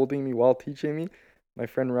kind of scolding me while teaching me. My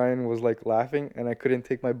friend Ryan was like laughing, and I couldn't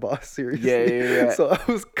take my boss Yeah, seriously. yeah, yeah. So I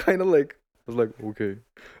was kind of like, I was like, okay,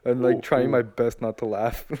 and like Cool, trying cool. my best not to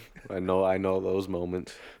laugh. I know those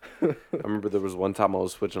moments. I remember there was one time I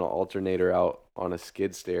was switching an alternator out on a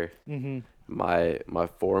skid steer. Mhm. My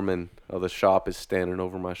foreman of the shop is standing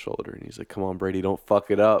over my shoulder, and he's like, "Come on, Brady, don't fuck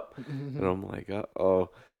it up." And I'm like, "Oh."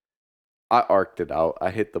 I arced it out. I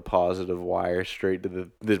hit the positive wire straight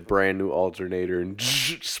to this brand new alternator and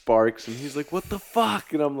sparks. And he's like, "What the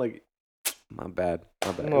fuck?" And I'm like, "My bad,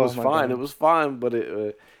 my bad. It Oh was my fine. God. It was fine, but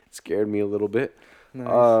it scared me a little bit."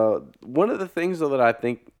 Nice. One of the things though that I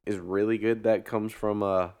think is really good that comes from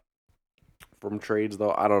trades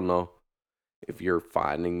though. I don't know if you're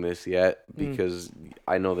finding this yet Mm. because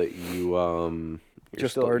I know that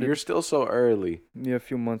Just started. you're still so early. Yeah, a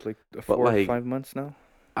few months, like But, 4 or 5 months now.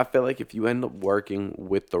 I feel like if you end up working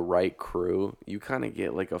with the right crew, you kind of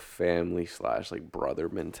get like a family slash like brother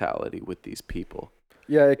mentality with these people.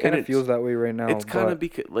 Yeah, it kind And of feels that way right now. It's kind of but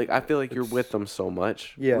because like I feel like you're it's with them so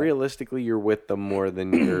much. yeah. Realistically, you're with them more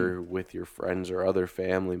than you're with your friends or other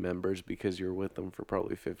family members because you're with them for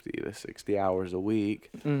probably 50 to 60 hours a week.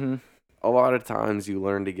 Mhm. A lot of times you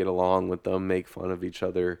learn to get along with them, make fun of each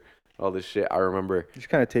other, all this shit. I remember Just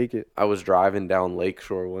kind of take it. I was driving down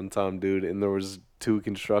Lakeshore one time, dude, and there was two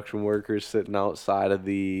construction workers sitting outside of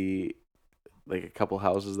the like a couple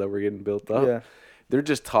houses that were getting built up. Yeah. They're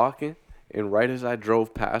just talking, and right as I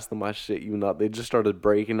drove past them, I shit you not, they just started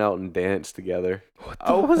breaking out and dance together. What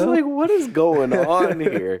I the was hell? like, what is going on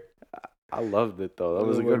here? I loved it though. That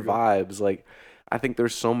was Oh a my good God. vibes. Like I think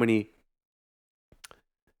there's so many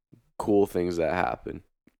cool things that happen.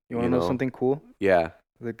 You want to know something cool? Yeah.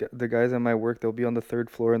 The guys at my work, they'll be on the third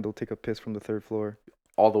floor and they'll take a piss from the third floor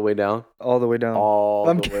All the way down. all the way down. All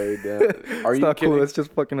I'm the kid- way down. Are It's you not kidding? cool. It's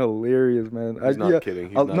just fucking hilarious, man. He's not Yeah, kidding.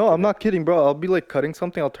 He's I'll, not no, kidding. I'm not kidding, bro. I'll be like cutting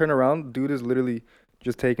something. I'll turn around. Dude is literally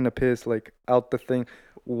just taking a piss like out the thing,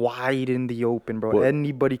 wide in the open, bro. What?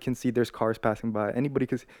 Anybody can see. There's cars passing by. Anybody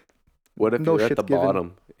can see. What if No you're at shit's the given.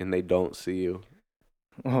 bottom and they don't see you?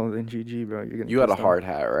 Oh, then GG, bro. You're getting You got a pissed on. hard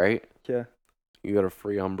hat, right? Yeah. You got a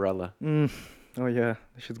free umbrella. Oh yeah,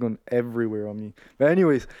 that shit's going everywhere on me. But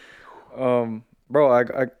anyways, bro,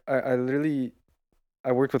 I literally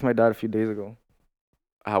I worked with my dad a few days ago.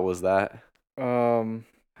 How was that? Um,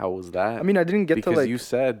 How was that? I mean, I didn't get because to like you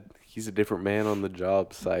said He's a different man on the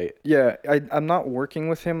job site. Yeah, I'm not working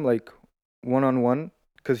with him like one on one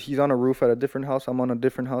because he's on a roof at a different house. I'm on a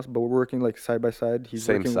different house, but we're working like side by side. He's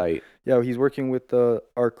Same working, site. yeah, he's working with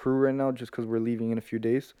our crew right now just because we're leaving in a few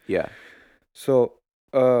days. Yeah. So,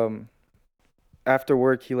 after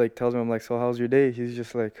work, he like tells me, I'm like, so how's your day? He's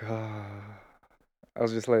just like, I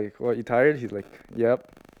was just like, what, you tired? He's like, yep.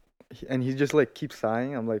 And he just like keeps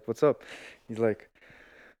sighing. I'm like, what's up? He's like,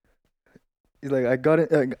 I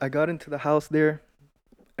got into the house there,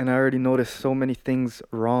 and I already noticed so many things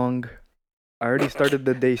wrong. I already started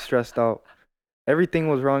the day stressed out. Everything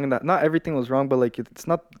was wrong in that. Not everything was wrong, but like it's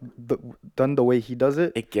not the, done the way he does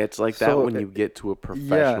it. It gets like that So when you get to a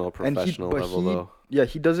yeah, professional level, though. yeah,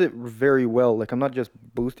 he does it very well. Like I'm not just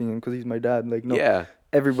boosting him because he's my dad. Like no, Yeah.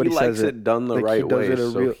 everybody He says likes it done the like right he does way, it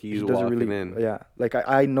a so real. he's He does it walking really. in. Yeah, like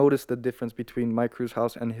I noticed the difference between my crew's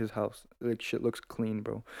house and his house. Like shit looks clean,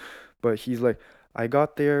 bro. But he's like, I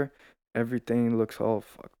got there, everything looks all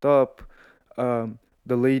fucked up.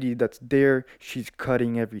 The lady that's there, she's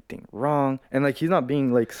cutting everything wrong, and like he's not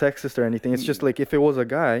being like sexist or anything. It's just like if it was a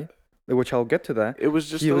guy, which I'll get to that. It was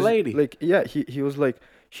just He a was lady. like, yeah, he was like,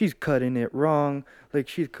 she's cutting it wrong, like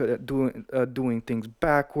she's doing things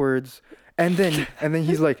backwards, and then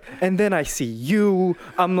he's like, and then I see you.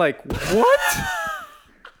 I'm like, what?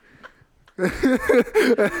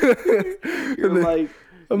 You're like,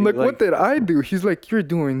 I'm you're like, what did I do? He's like, you're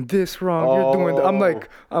doing this wrong. You're doing. Oh.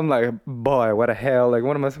 I'm like, boy, what the hell? Like,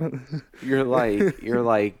 what am I supposed? you're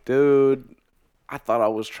like, dude, I thought I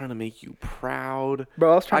was trying to make you proud.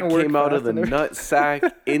 Bro, I was I trying to work came out of fast the and everything. nut sack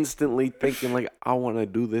instantly thinking like I want to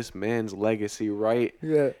do this man's legacy right,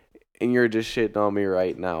 Yeah. and you're just shitting on me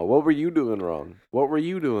right now. What were you doing wrong? What were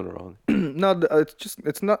you doing wrong? No,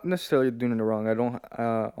 it's not necessarily doing it wrong. I don't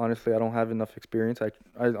honestly I don't have enough experience. I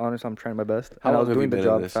honestly I'm trying my best, How and I long was have you doing the been in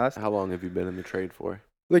job this? fast. How long have you been in the trade for?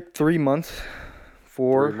 Like 3 months, 3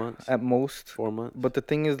 4 months? at most. 4 months? But the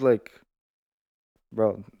thing is, like,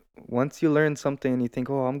 bro, once you learn something and you think,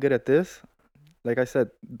 oh, I'm good at this, like I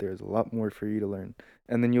said, there's a lot more for you to learn,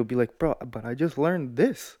 and then you'll be like, bro, but I just learned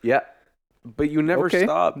this. Yeah, but you never Okay,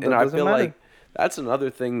 stop, that and I doesn't feel matter. like that's another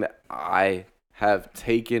thing that I have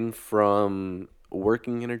taken from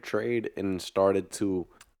working in a trade and started to,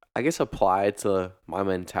 I guess, apply to my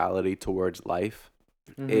mentality towards life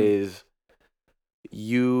Mhm. is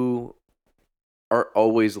you are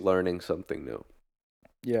always learning something new,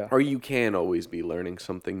 Yeah. or you can always be learning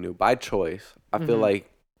something new by choice. I feel Mhm.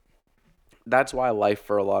 like that's why life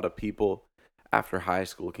for a lot of people after high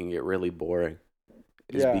school can get really boring,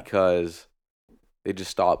 is Yeah. because they just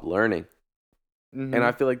stop learning. And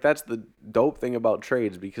I Mhm. feel like that's the dope thing about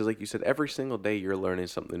trades, because like you said, every single day you're learning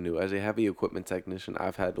something new. As a heavy equipment technician,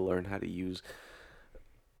 I've had to learn how to use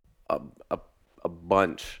a a, a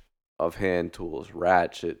bunch of hand tools,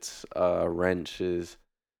 ratchets, wrenches,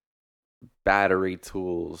 battery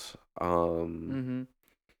tools, Mhm.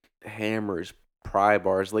 hammers, pry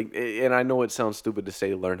bars. Like, and I know it sounds stupid to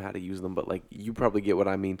say learn how to use them, but like you probably get what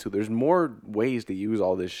I mean too. There's more ways to use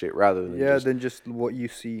all this shit rather than Yeah, just than just what you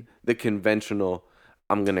see. the conventional,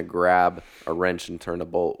 I'm gonna grab a wrench and turn a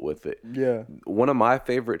bolt with it. Yeah. One of my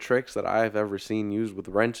favorite tricks that I've ever seen used with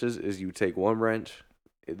wrenches is you take one wrench.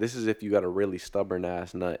 This is if you got a really stubborn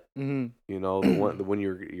ass nut. Mhm. You know, the when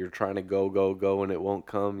you're trying to go and it won't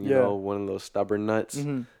come. You Yeah. know, one of those stubborn nuts.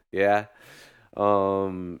 Mhm. Yeah.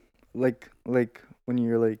 Um. Like when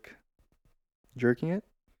you're like jerking it.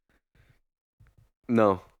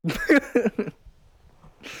 No.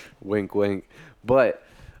 Wink, wink. But,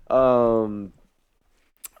 no.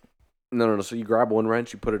 So you grab one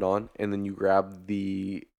wrench, you put it on, and then you grab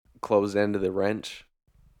the closed end of the wrench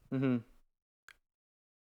Mhm.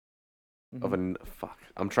 of fuck.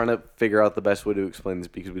 I'm trying to figure out the best way to explain this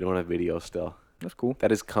because we don't have video still. That's cool.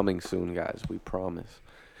 That is coming soon, guys. We promise.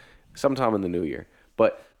 Sometime in the new year.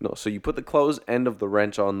 But no, so you put the closed end of the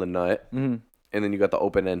wrench on the nut, Mhm. and then you got the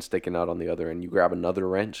open end sticking out on the other end. You grab another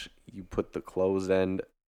wrench, you put the closed end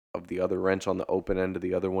of the other wrench on the open end of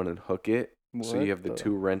the other one and hook it. So you have the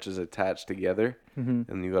two wrenches attached together, Mhm.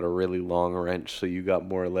 and you got a really long wrench, so you got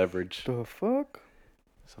more leverage. The fuck?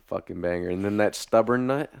 It's a fucking banger. And then that stubborn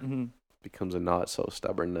nut Mhm. becomes a not so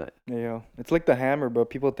stubborn nut. Yeah, it's like the hammer, but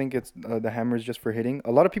people think it's the hammer is just for hitting.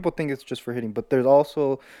 A lot of people think it's just for hitting, but there's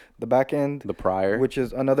also the back end, The prior. which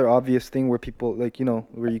is another obvious thing where people like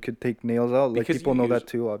where you could take nails out. Like Because people you know use- that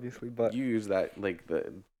too, obviously. But You use that like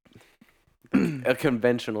a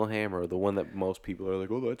conventional hammer, the one that most people are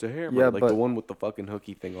like, oh, that's a hammer. Yeah, like but the one with the fucking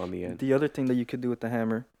hooky thing on the end. the other thing that you could do with the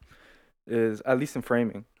hammer is, at least in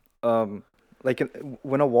framing, like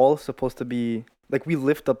when a wall is supposed to be like, we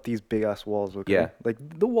lift up these big ass walls, okay? Yeah. Like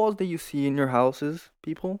the walls that you see in your houses,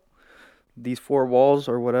 people. these four walls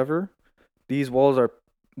or whatever, these walls are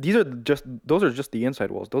these are just those are just the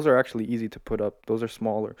inside walls. Those are actually easy to put up. Those are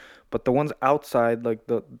smaller. But the ones outside, like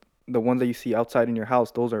the ones that you see outside in your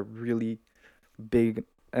house, those are really big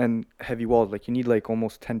and heavy walls. Like you need like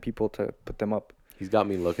almost 10 people to put them up. He's got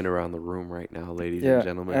me looking around the room right now, ladies and Yeah,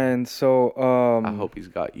 gentlemen. and so I hope he's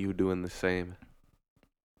got you doing the same.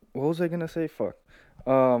 what was I gonna say? Fuck.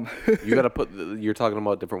 Um, You got to put. You're talking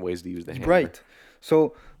about different ways to use the hammer. right.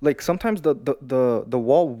 So like sometimes the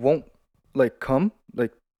wall won't like come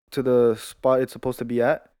like to the spot it's supposed to be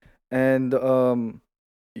at, and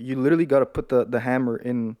you literally gotta put the hammer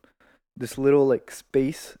in this little like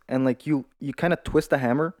space, and like you kind of twist the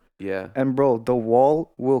hammer, Yeah. and bro, the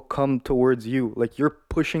wall will come towards you. Like you're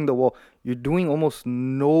pushing the wall. You're doing almost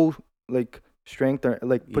no like strength or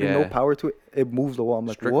like putting no Yeah. power to it. It moves the wall. I'm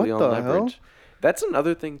like, Strictly what on the hell? leverage. That's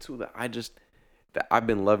another thing too that I've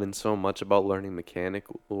been loving so much about learning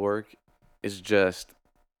mechanical work is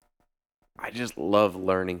I just love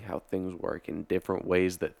learning how things work in different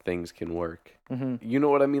ways that things can work. Mm-hmm. You know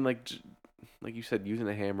what I mean? Like you said, using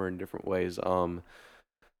a hammer in different ways.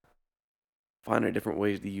 Finding different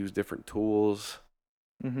ways to use different tools.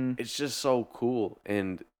 Mm-hmm. It's just so cool.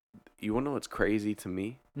 And you wanna know what's crazy to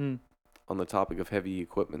me Mm. on the topic of heavy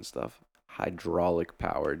equipment stuff? Hydraulic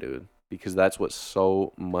power, dude. Because that's what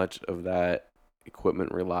so much of that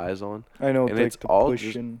equipment relies on. I know, And like it's the all push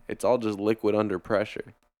just and. it's all just liquid under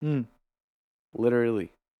pressure. Mm.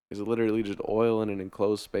 Literally. It's literally just oil in an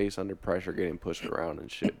enclosed space under pressure getting pushed around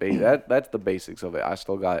and shit. That's the basics of it. I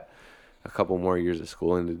still got a couple more years of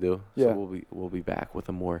schooling to do. So Yeah. we'll be back with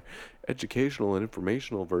a more educational and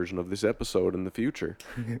informational version of this episode in the future.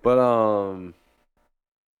 But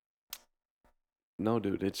no,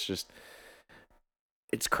 dude, it's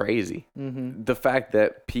crazy. Mm-hmm. The fact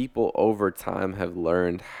that people over time have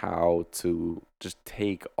learned how to just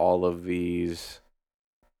take all of these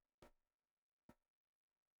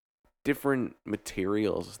different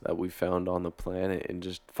materials that we found on the planet and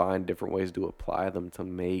just find different ways to apply them to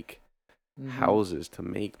make houses, to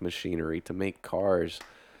make machinery, to make cars.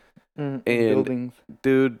 Mm. And Buildings.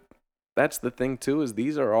 dude, that's the thing too, is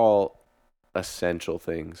these are all essential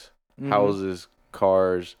things. Mhm. Houses,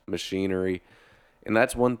 cars, machinery. And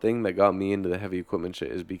that's one thing that got me into the heavy equipment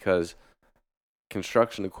shit, is because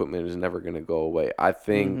construction equipment is never going to go away. I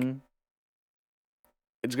think Mhm.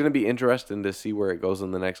 it's going to be interesting to see where it goes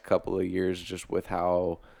in the next couple of years, just with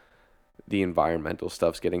how the environmental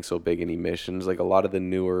stuff's getting so big in emissions. Like a lot of the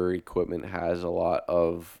newer equipment has a lot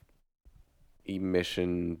of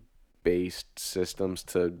emission based systems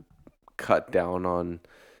to cut down on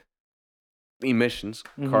emissions,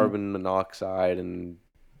 Mhm. carbon monoxide and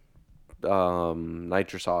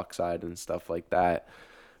nitrous oxide and stuff like that.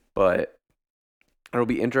 But it'll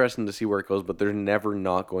be interesting to see where it goes. But there's never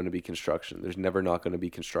not going to be construction. There's never not going to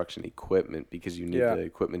be construction equipment, because you need Yeah. the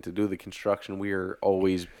equipment to do the construction. We are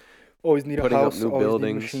always Always need a putting up house. new Always need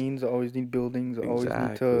buildings. machines. Always need buildings. Always need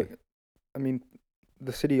Exactly. to. I mean,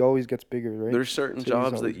 the city always gets bigger, right? There's certain Cities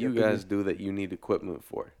jobs that always you get bigger. guys do that you need equipment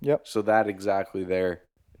for. Yep. So that exactly there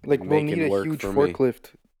is Like we'll making need a work huge for me.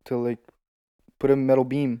 forklift to like put a metal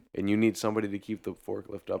beam. And you need somebody to keep the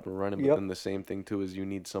forklift up and running. But Yep. then the same thing too is you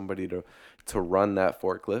need somebody to run that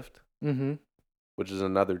forklift, Mhm. which is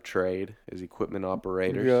another trade, is equipment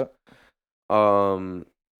operators. Yeah.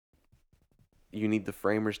 You need the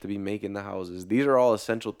framers to be making the houses. These are all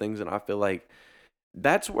essential things, and I feel like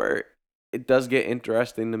that's where it does get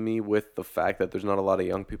interesting to me, with the fact that there's not a lot of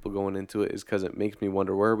young people going into it, is because it makes me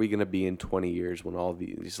wonder, where are we going to be in 20 years when all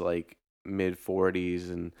these like mid 40s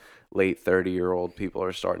and late 30-year-old people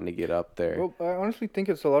are starting to get up there. Well, I honestly think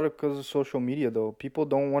it's a lot of because of social media, though. People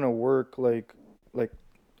don't want to work like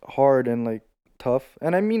hard and like tough.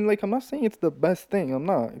 And I mean, like, I'm not saying it's the best thing. I'm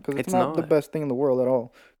not, because it's It's not the not. best thing in the world at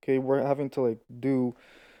all. Okay, we're having to like do,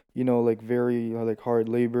 like very like hard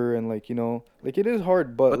labor, and like like it is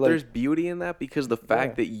hard, but But like there's beauty in that, because the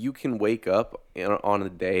fact yeah, that you can wake up on a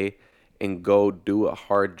day and go do a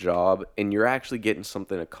hard job and you're actually getting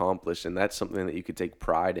something accomplished, and that's something that you could take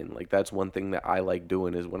pride in. Like that's one thing that I like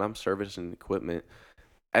doing, is when I'm servicing equipment,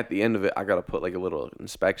 at the end of it I got to put like a little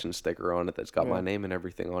inspection sticker on it that's got my yeah, name and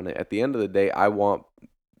everything on it. At the end of the day, I want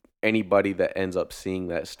anybody that ends up seeing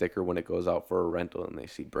that sticker when it goes out for a rental and they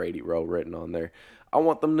see Brady Rowe written on there, I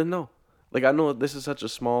want them to know. Like, I know this is such a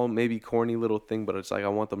small, maybe corny little thing, but it's like I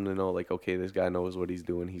want them to know, like, okay, this guy knows what he's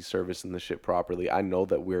doing. He's servicing the shit properly. I know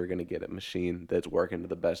that we're going to get a machine that's working to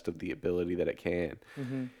the best of the ability that it can.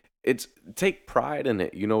 mhm, It's take pride in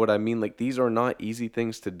it. You know what I mean? Like, these are not easy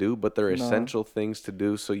things to do, but they're nah, essential things to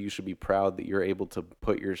do. So you should be proud that you're able to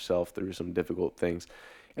put yourself through some difficult things.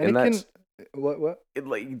 and And it can that's What?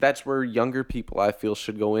 Like that's where younger people I feel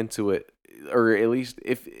should go into it, or at least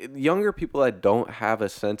if younger people that don't have a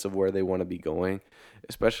sense of where they want to be going,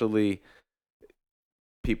 especially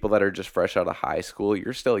people that are just fresh out of high school.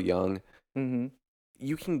 You're still young. Mm-hmm.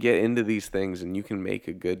 You can get into these things and you can make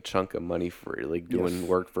a good chunk of money for like doing Yes.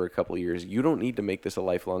 work for a couple of years. You don't need to make this a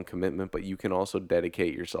lifelong commitment, but you can also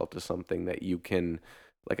dedicate yourself to something that you can,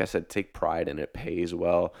 like I said, take pride in. It pays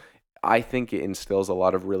well. I think it instills a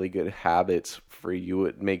lot of really good habits for you.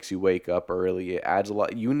 It makes you wake up early. It adds a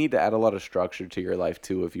lot. You need to add a lot of structure to your life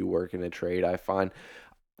too if you work in a trade. I find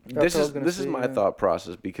That's this what I was is gonna this is say. my Yeah. thought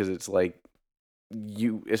process because it's like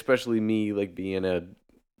you, especially me, like being a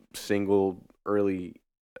single early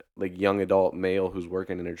like young adult male who's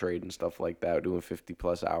working in a trade and stuff like that, doing 50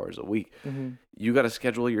 plus hours a week. Mm-hmm. You got to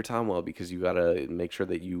schedule your time well because you got to make sure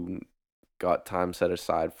that you got time set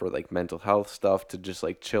aside for like mental health stuff, to just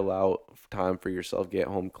like chill out, time for yourself, get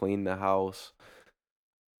home, clean the house,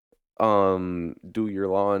 do your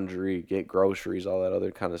laundry, get groceries, all that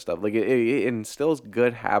other kind of stuff. Like it instills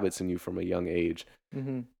good habits in you from a young age.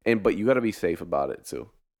 Mm-hmm. And but you got to be safe about it too.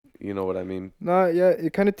 You know what I mean? Nah, yeah,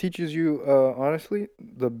 it kind of teaches you. Honestly,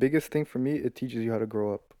 the biggest thing for me, it teaches you how to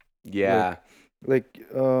grow up. Yeah. Like,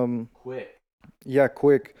 like, Quick. yeah,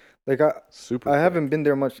 quick. Like Super I haven't quick. been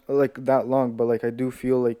there much, like that long, but like I do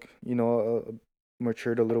feel like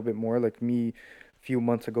matured a little bit more. Like me, a few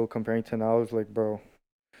months ago comparing to now, I was like, bro,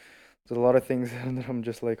 there's a lot of things that I'm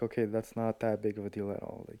just like, okay, that's not that big of a deal at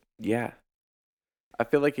all. Like, Yeah. I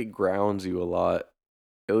feel like it grounds you a lot.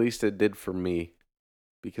 At least it did for me,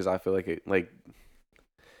 because I feel like it like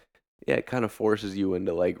yeah, it kind of forces you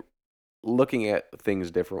into like looking at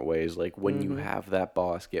things different ways. Like when you mm-hmm. have that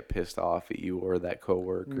boss get pissed off at you or that You gotta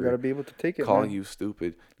coworker be able to take it, call man. you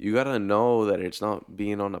stupid, you got to know that it's not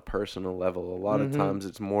being on a personal level. Mm-hmm. A lot of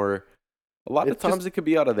It's just, times it could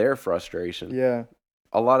be out of their frustration. yeah,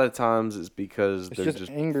 A lot of times it's because it's they're just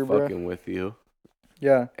just anger, bro. fucking with you.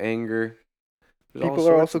 Yeah. Anger. There's all People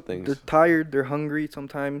are sorts of also they're things. tired, they're hungry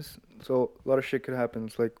sometimes, so a lot of shit could happen.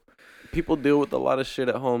 It's like, People deal with a lot of shit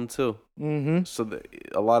at home too. mm-hmm. So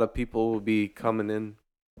a lot of people will be coming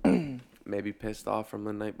in maybe pissed off from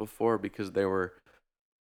the night before because they were,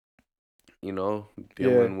 Yeah,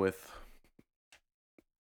 dealing with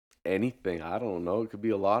anything. I don't know. It could be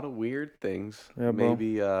a lot of weird things. yeah, bro.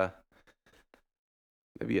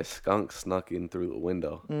 Maybe a skunk snuck in through the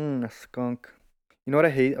window. A skunk. You know what I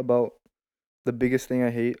hate about the biggest thing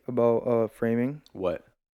I hate about framing? What?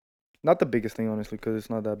 Not the biggest thing, honestly, because it's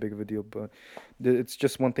not that big of a deal, but it's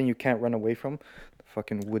just one thing you can't run away from. The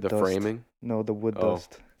fucking wood The dust. framing? No, the wood Oh.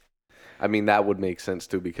 dust. I mean, that would make sense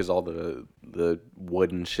too because all the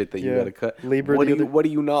wooden shit that you Yeah. gotta cut. Labor the other. What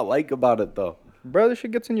do you not like about it though? Bro, this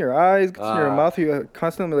shit gets in your eyes, gets in your Ah, mouth. You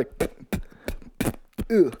constantly like,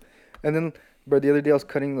 ugh. And then, bro, the other day I was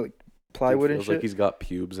cutting like dude plywood and feels like shit. he's got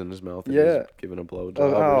pubes in his mouth and he's Yeah. giving a blowjob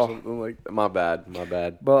Oh, or ow. something like that. My bad. My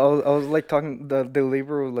bad. But I was like talking, the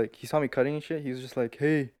laborer was like, he saw me cutting and shit. He was just like,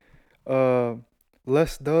 hey, uh,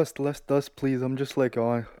 less dust, please. I'm just like,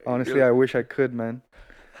 oh, honestly, I wish I could, man.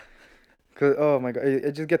 Cause oh my god,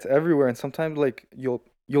 it just gets everywhere, and sometimes like you'll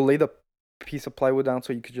lay the piece of plywood down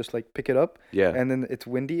so you could just like pick it up, Yeah. and then it's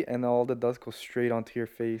windy, and all the dust goes straight onto your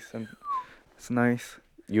face, and it's nice.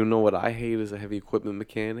 You know what I hate as a heavy equipment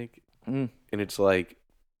mechanic? Mm. And it's like,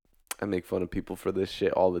 I make fun of people for this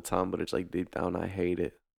shit all the time, but it's like deep down, I hate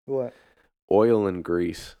it. What? Oil and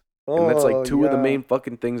grease. And that's like Oh two of the yeah, main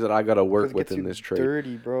fucking things that I gotta because work it with gets in you this trade.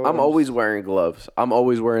 dirty, bro. I'm And always just, wearing gloves. I'm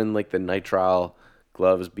always wearing like the nitrile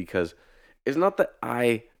gloves because it's not that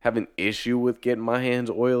I have an issue with getting my hands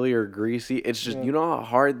oily or greasy. It's just, yeah, you know how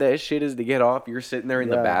hard that shit is to get off? You're sitting there in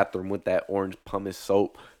the yeah. bathroom with that orange pumice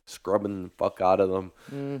soap, scrubbing the fuck out of them.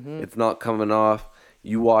 Mhm. It's not coming off.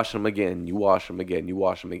 You wash them again. You wash them again. You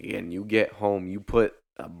wash them again. You get home. You put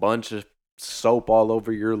a bunch of soap all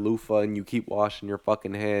over your loofah and you keep washing your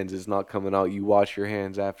fucking hands. It's not coming out. You wash your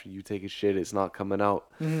hands after you take a shit. It's not coming out.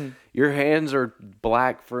 Mhm. Your hands are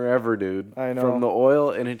black forever, dude, I from know. the oil.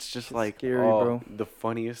 And it's just It's like, scary, oh, bro. the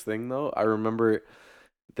funniest thing though, I remember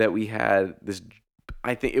that we had this,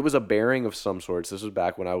 I think it was a bearing of some sorts. This was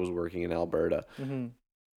back when I was working in Alberta. Mhm.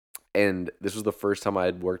 And this was the first time I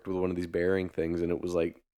had worked with one of these bearing things, and it was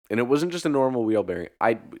like, and it wasn't just a normal wheel bearing.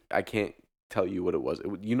 I can't tell you what it was.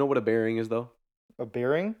 You know what a bearing is though? A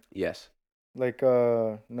bearing? Yes. Like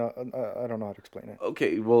no, I don't know how to explain it.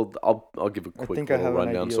 Okay, well I'll give a I quick think I little have an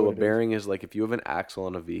rundown. idea So a what it is. bearing is like if you have an axle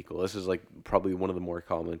on a vehicle. This is like probably one of the more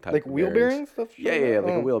common Like type of wheel bearings. bearings, stuff Yeah, like yeah, that. yeah, like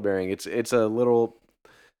a Oh. wheel bearing. It's a little,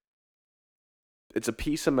 it's a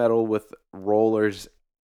piece of metal with rollers.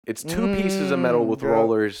 It's two pieces of metal with Yeah.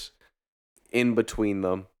 rollers in between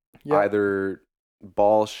them. Yeah. either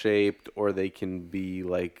ball shaped or they can be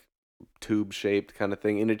like tube shaped kind of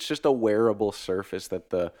thing, and it's just a wearable surface that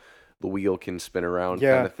the wheel can spin around kind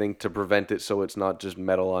Yeah. of thing to prevent it so it's not just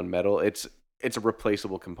metal on metal. It's a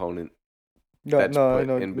replaceable component Yeah. that's No, I put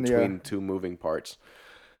know. in Yeah. between two moving parts.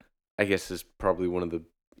 I guess is probably one of the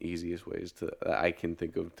easiest ways to I can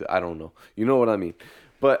think of. I don't know. You know what I mean?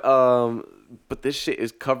 But this shit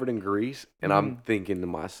is covered in grease, and I'm Hmm. thinking to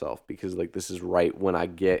myself because like this is right when I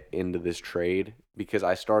get into this trade because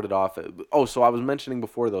I started off. Oh, so I was mentioning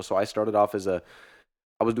before though. So I started off as a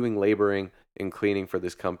I was doing laboring and cleaning for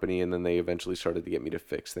this company, and then they eventually started to get me to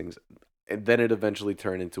fix things. And then it eventually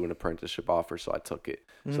turned into an apprenticeship offer, so I took it.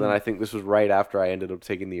 So then Hmm. I think this was right after I ended up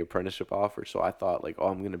taking the apprenticeship offer. So I thought like, oh,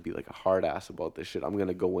 I'm gonna be like a hard ass about this shit. I'm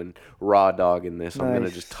gonna go in raw dog in this. I'm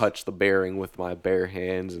gonna just Nice. touch the bearing with my bare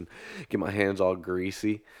hands and get my hands all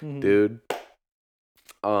greasy, Hmm. dude.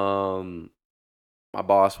 Um, my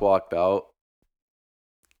boss walked out,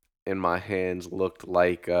 and my hands looked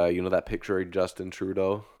like you know that picture of Justin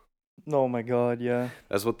Trudeau. Oh my God. Yeah.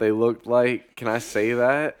 That's what they looked like. Can I say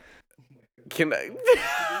that? Can I?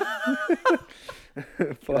 Can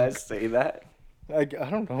I Fuck. say that? I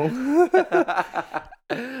don't know.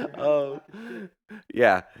 Oh,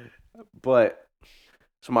 yeah. But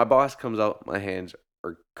so my boss comes out, my hands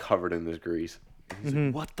are covered in this grease. And he's like,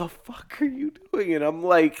 Hmm. "What the fuck are you doing?" And I'm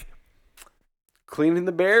like, "Cleaning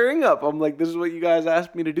the bearing up." I'm like, "This is what you guys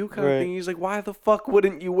asked me to do," kind of Right. thing. He's like, "Why the fuck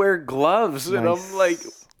wouldn't you wear gloves?" And I'm like,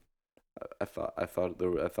 Nice. I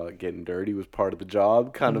thought getting dirty was part of the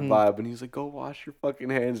job kind of Hmm. vibe. And he's like, go wash your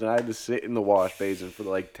fucking hands. And I had to sit in the wash basin for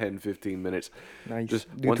like 10, 15 minutes. Nice.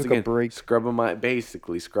 Just Dude once took a again, break.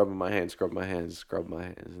 basically scrubbing my hands, scrub my hands, scrub my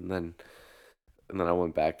hands. And then I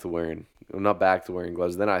went back to wearing, well, not back to wearing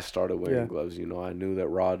gloves. Then I started wearing Yeah. gloves. You know, I knew that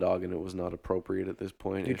raw dogging it was not appropriate at this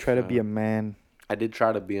point. You try If to be a man. I did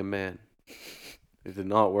try to be a man. It did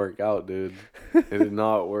not work out, dude. It did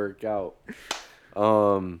not work out.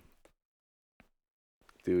 Um,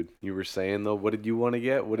 Dude, you were saying though, what did you want to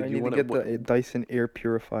get? What I did you need to want to? get What? the Dyson air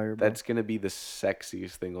purifier, bro. That's gonna be the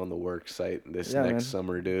sexiest thing on the work site this Yeah, next man.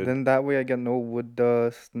 summer, dude. Then that way I get no wood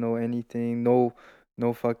dust, no anything, no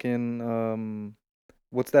fucking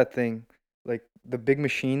what's that thing? Like the big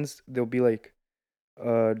machines, they'll be like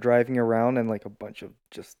driving around and like a bunch of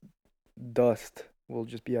just dust will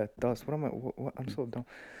just be at dust. What am I? What? I'm so dumb.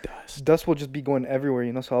 Dust. Dust will just be going everywhere,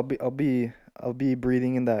 you know. So I'll be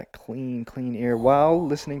breathing in that clean air while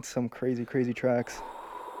listening to some crazy tracks.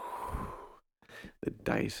 The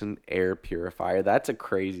Dyson air purifier. That's a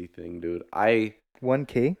crazy thing, dude. I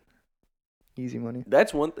 1K, easy money.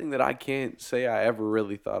 That's one thing that I can't say I ever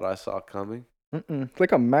really thought I saw coming. It's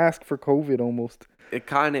like a mask for COVID almost. It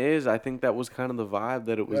kind of is. I think that was kind of the vibe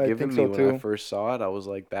that it was Yeah, I think giving me so when I too. first saw it. I was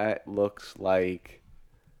like, that looks like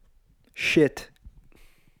Shit.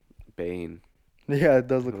 Bane. Yeah, it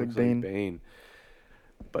does It look like looks like Bane. Bane.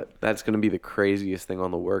 But that's gonna be the craziest thing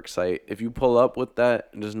on the work site. If you pull up with that,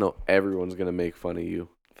 just know everyone's gonna make fun of you.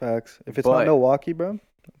 Facts. If it's not But Milwaukee, bro, I'm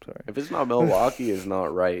if it's not sorry. Milwaukee, it's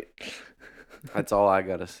not right. That's all I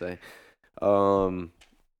gotta say. Um,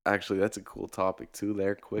 Actually, that's a cool topic too.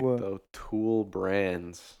 There, quick What? though. Tool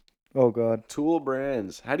brands. Oh God, Tool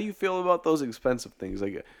brands. How do you feel about those expensive things?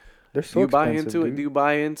 Like, they're do so you buy expensive, into it? Do dude. you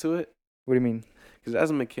buy into it? What do you mean? Because as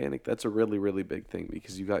a mechanic, that's a really, really big thing.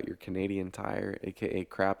 Because you got your Canadian Tire, aka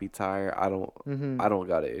crappy tire. Mm-hmm. I don't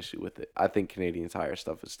got an issue with it. I think Canadian Tire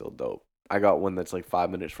stuff is still dope. I got one that's like 5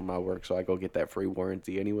 minutes from my work, so I go get that free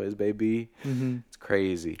warranty anyways, baby. Mm-hmm. It's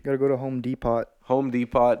crazy. Gotta go to Home Depot. Home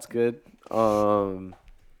Depot's good.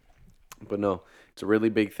 But no, it's a really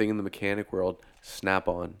big thing in the mechanic world. Snap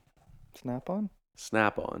on. Snap on?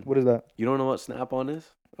 Snap on. What is that? You don't know what Snap on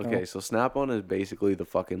is? Okay, No. so Snap on is basically the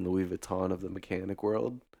fucking Louis Vuitton of the mechanic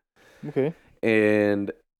world. Okay.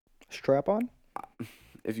 And Strap on?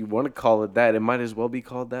 if you want to call it that, it might as well be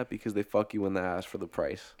called that because they fuck you when they ask for the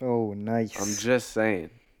price. Oh, I'm nice. just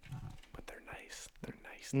saying. But they're nice. They're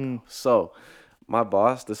nice Mm. though. So, my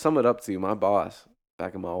boss, to sum it up to you, my boss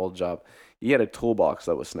back in my old job, he had a toolbox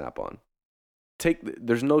that was Snap on.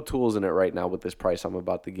 There's no tools in it right now with this price I'm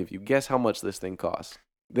about to give you. Guess how much this thing costs?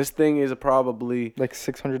 This thing is probably Like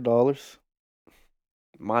 $600.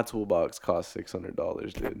 my toolbox costs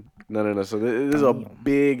 $600, dude. No. So this is a Damn.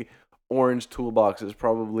 big orange toolbox. It's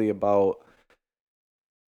probably about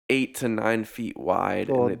 8 to 9 feet wide,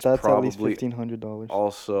 Oh, and it's that's at least probably $1,500.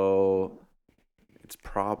 also it's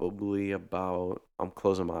probably about. I'm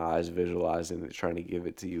closing my eyes, visualizing it, trying to give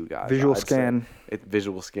it to you guys. Visual I'd say- scan. It's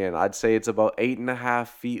visual scan. I'd say it's about 8.5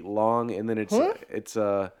 feet long, and then Huh? it's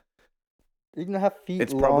 8.5 feet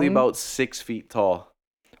it's long. probably about 6 feet tall.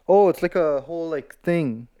 Oh, it's like a whole like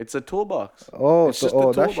thing. It's a toolbox. Oh, It's so just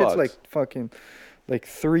a that shit's toolbox. like fucking like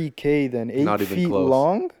 3K then. Eight Not even feet close.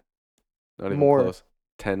 long? Not even More. close.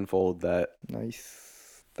 Tenfold that.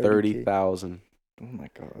 Nice. 30K. 30,000 Oh my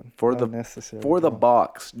god. for Unnecessary, the bro.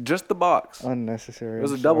 box. Just the box. Unnecessary. It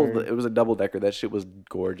was I'm a double. sorry. It was a double decker. That shit was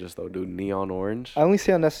gorgeous though, dude. Neon orange. I only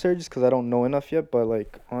say unnecessary just because I don't know enough yet, but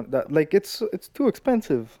like on that like it's too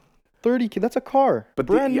expensive. 30K, that's a car. But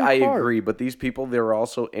Brand new I car. agree. But these people, they're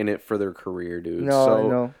also in it for their career, dude. No, I So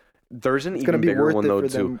know. there's an It's gonna even be bigger worth one it though for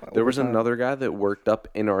too. them There over was time. another guy that worked up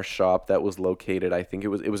in our shop that was located. I think it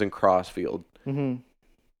was in Crossfield. Mm-hmm.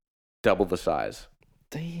 Double the size.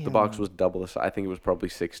 Damn. The box was double the size. I think it was probably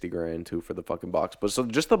 60 grand too for the fucking box. But so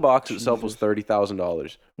just the box itself was Jesus.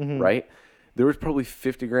 $30,000, Mm-hmm. right? There was probably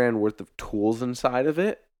 50 grand worth of tools inside of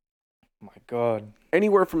it. My God.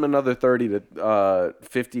 Anywhere from another 30 to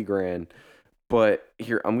 50 grand. But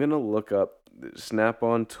here, I'm gonna look up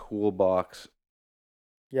Snap-on toolbox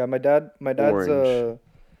Yeah, my dad's orange.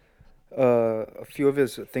 a few of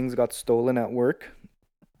his things got stolen at work.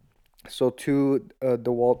 So two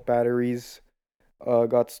DeWalt batteries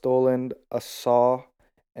got stolen, a saw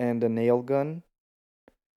and a nail gun.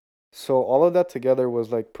 So all of that together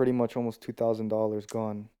was like pretty much almost $2,000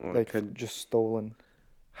 gone, like Could just stolen.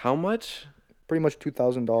 how much? Pretty much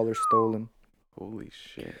 $2,000 stolen. Holy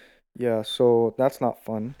shit! Yeah, so that's not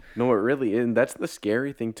fun. No, it really is. And that's the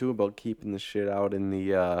scary thing too about keeping the shit out in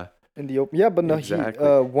the In the open, yeah, but no, exactly.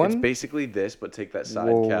 It's one. basically this, but take that side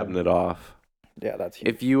Whoa, cabinet off. yeah, that's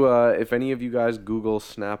If huge. you if any of you guys Google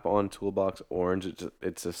Snap-on Toolbox Orange,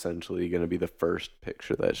 it's essentially gonna be the first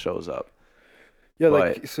picture that shows up. Yeah, But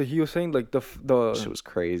like so he was saying like shit was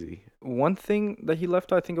crazy. one thing that he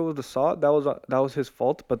left out, I think it was the saw. That was his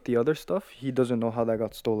fault, but the other stuff, he doesn't know how that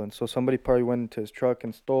got stolen. So somebody probably went into his truck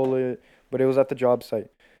and stole it, but it was at the job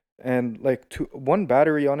site. And like one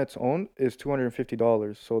battery on its own is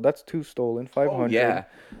 $250. So that's two stolen, Oh 500. yeah.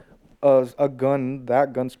 A gun,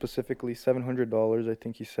 that gun specifically, $700, I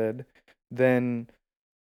think he said. Then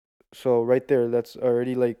so right there, that's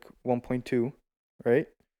already like 1.2, right?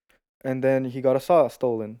 And then he got a saw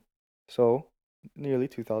stolen. So nearly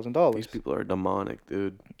These $2,000. people are demonic,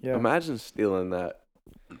 dude. Yeah. Imagine stealing that.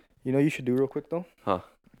 You know you should do real quick though? Huh.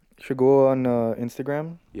 You should go on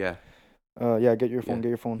Instagram. Yeah. Yeah, get your phone, Yeah. get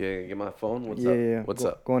your phone. Yeah, get my phone. What's Yeah, up? yeah, yeah. What's Go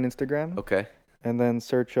up? go on Instagram Okay. and then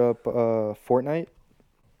search up Fortnite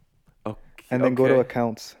Okay. and then go to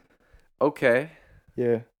accounts. Okay.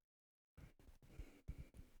 Yeah.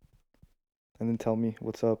 And then tell me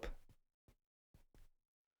what's up.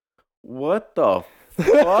 What the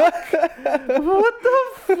fuck? What the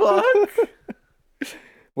fuck?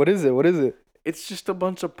 What is it? What is it? It's just a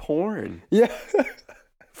bunch of porn. Yeah.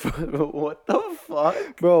 What the fuck?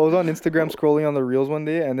 Bro, I was on Instagram scrolling on the reels one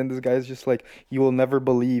day, and then this guy's just like, "You will never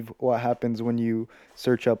believe what happens when you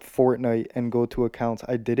search up Fortnite and go to accounts."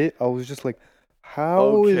 I did it. I was just like, "How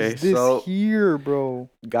Okay, is this so here, bro?"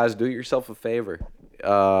 guys, do yourself a favor.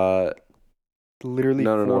 Uh, Literally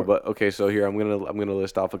no. four. But okay, so here I'm gonna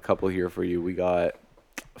list off a couple here for you. We got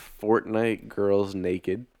Fortnite girls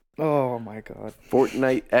naked, Oh my God.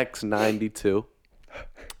 Fortnite X92,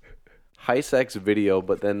 Heist video,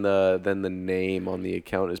 but then the name on the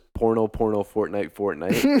account is porno Fortnite.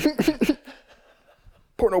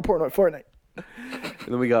 Porno, Fortnite. And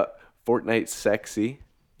then we got Fortnite sexy,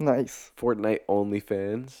 Nice. Fortnite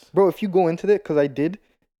OnlyFans. Bro, if you go into it, because I did,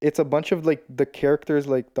 it's a bunch of like the characters,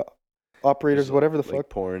 like the operators, Just, whatever the like fuck.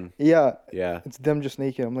 porn. Yeah, Yeah, it's them just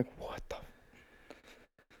naked. I'm like, what the?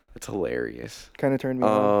 it's hilarious. Kind of turned me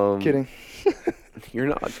on. Kidding. You're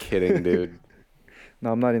not kidding, dude.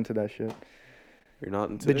 No, I'm not into that shit. You're not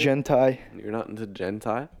into The it? gentai. You're not into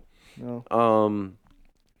gentai? No.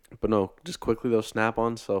 But no, just quickly though,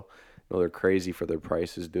 Snap-on. So, no, they're crazy for their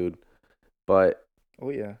prices, dude. But Oh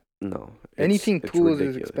yeah. no, Anything it's tools is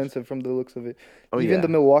ridiculous. expensive from the looks of it. Oh Even yeah. the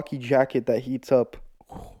Milwaukee jacket that heats up,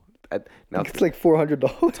 Now it's like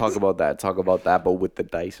 $400. talk about that, but with the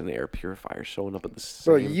Dyson air purifier showing up at the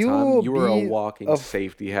Bro, same you time, will you are a be walking a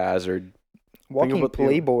safety hazard. Walking about the-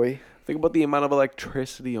 Playboy. Think about the amount of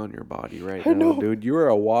electricity on your body right I now, know. dude. You are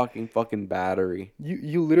a walking fucking battery.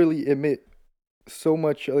 You literally emit so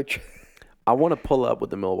much electricity. I want to pull up with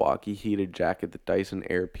the Milwaukee heated jacket, the Dyson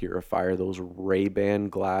air purifier, those Ray-Ban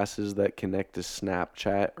glasses that connect to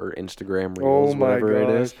Snapchat or Instagram Reels, Oh my whatever it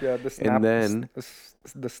is. gosh, yeah, the snap, And then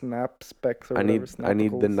the snap specs or I whatever. need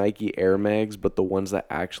the Snapicals. Nike Air Mags, but the ones that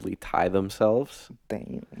actually tie themselves.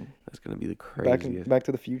 Damn. That's gonna be the Back craziest, Back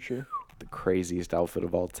to the Future. the craziest outfit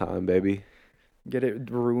of all time, baby. Get it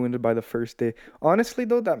ruined by the first day. Honestly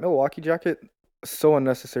though, that Milwaukee jacket so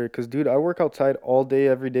unnecessary. Cause dude, I work outside all day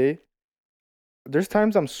every day, There's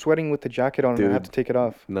times I'm sweating with the jacket on and I have to Dude, take it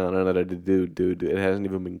off. no, dude, it hasn't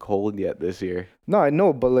even been cold yet this year. No, I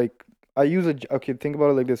know, but like I use okay, think about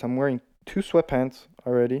it like this. I'm wearing two sweatpants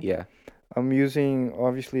already. Yeah. I'm using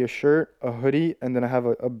obviously a shirt, a hoodie, and then I have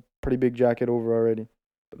a pretty big jacket over already.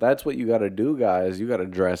 But that's what you gotta do, guys. You gotta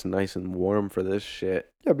dress nice and warm for this shit.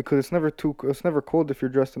 Yeah, because it's never cold if you're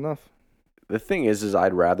dressed enough. The thing is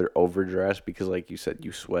I'd rather overdress because, like you said,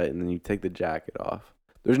 you sweat and then you take the jacket off.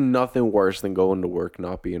 There's nothing worse than going to work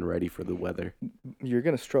not being ready for the weather. You're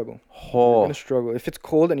gonna struggle. You're gonna Oh, struggle. If it's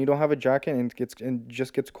cold and you don't have a jacket and it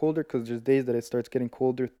just gets colder because there's days that it starts getting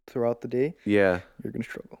colder throughout the day, yeah, you're gonna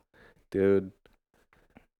struggle. dude.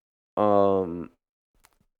 Um,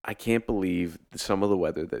 I can't believe some of the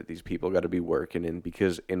weather that these people got to be working in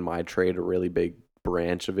because in my trade, a really big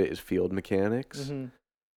branch of it is field mechanics, Mm-hmm.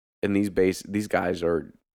 and these guys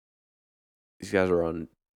are on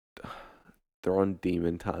they're on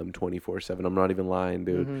demon time 24/7. I'm not even lying,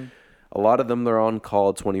 dude. Mm-hmm. A lot of them they're on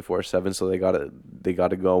call 24/7, so they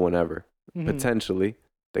gotta go whenever. Mm-hmm. Potentially,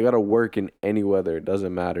 they gotta work in any weather. It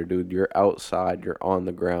doesn't matter, dude. You're outside, you're on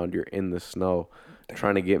the ground, you're in the snow,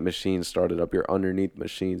 trying to get machines started up. You're underneath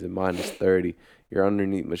machines in -30. You're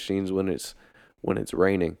underneath machines when it's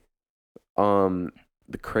raining.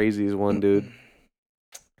 The craziest one, dude.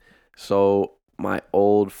 So my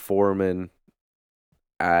old foreman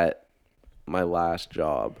at my last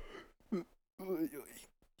job,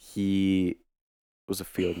 he was a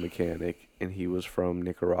field mechanic and he was from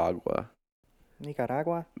Nicaragua.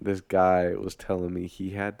 Nicaragua. This guy was telling me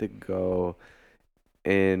he had to go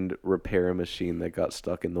and repair a machine that got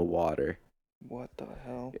stuck in the water. What the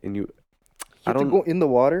hell? And You have to go in the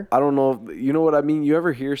water? I don't know if, you know what I mean? You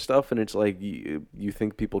ever hear stuff and it's like you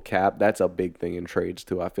think people cap? That's a big thing in trades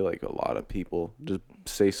too. I feel like a lot of people just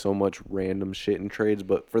say so much random shit in trades,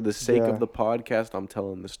 but for the sake Yeah. of the podcast, I'm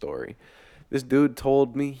telling the story. This dude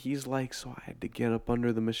told me, he's like, so I had to get up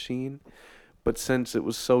under the machine, but since it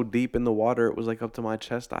was so deep in the water, it was like up to my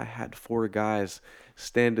chest. I had 4 guys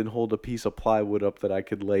stand and hold a piece of plywood up that I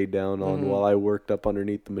could lay down on Mhm. while I worked up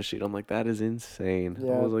underneath the machine. I'm like, that is insane. I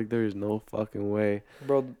Yeah. was like, there's no fucking way.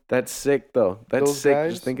 Bro, That's sick though. That's Those sick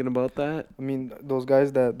guys- just thinking about that. I mean, those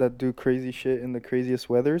guys that do crazy shit in the craziest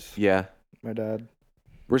weathers. Yeah. My dad.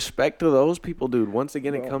 Respect to those people, dude. Once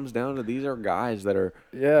again, it Bro. comes down to these are guys that are,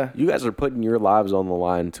 Yeah. you guys are putting your lives on the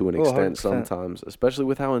line to an Oh, extent 100%. sometimes, especially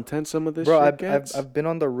with how intense some of this Bro, shit I've gets. I've been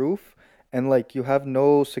on the roof and like you have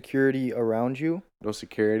no security around you. No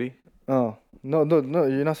security. Oh, no,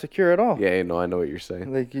 you're not secure at all. Yeah, no, I know what you're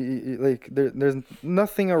saying. Like like there's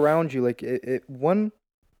nothing around you. Like one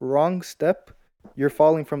wrong step, you're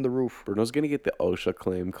falling from the roof. Bruno's gonna get the OSHA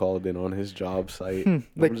claim called in on his job site.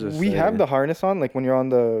 Like just we have saying. the harness on, like when you're on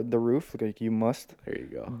the roof, like you must. There you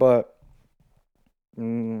go. But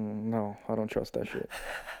no, I don't trust that shit.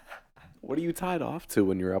 What are you tied off to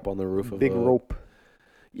when you're up on the roof of Big a rope.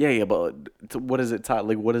 Yeah, but what is it tied?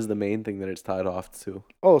 Like, what is the main thing that it's tied off to?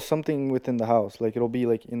 Oh, something within the house. Like it'll be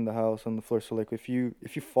like in the house on the floor. So like if you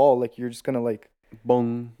fall, like you're just gonna like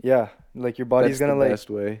Boom. yeah, like your body's That's gonna the like best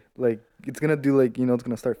way. it's gonna do like it's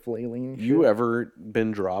gonna start flailing. And You shit. ever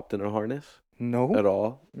been dropped in a harness No. at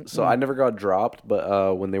all? So I never got dropped,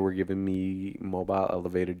 but when they were giving me mobile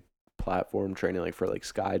elevated platform training, like for like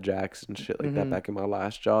skyjacks and shit like that Mhm. back in my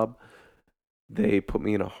last job, they put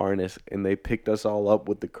me in a harness and they picked us all up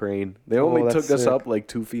with the crane. They only that's took us sick. up like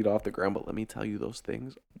 2 feet off the ground, but let me tell you, those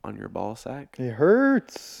things on your ball sack, It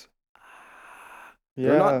hurts.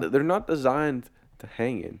 Yeah. they're not designed to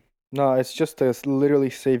hang in. No, it's just to literally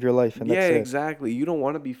save your life, and Yeah, that's it. exactly. You don't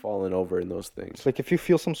want to be falling over in those things. It's like if you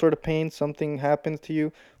feel some sort of pain, something happens to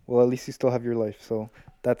you, well, at least you still have your life. So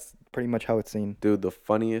that's pretty much how it's seen. Dude, the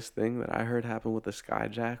funniest thing that I heard happen with the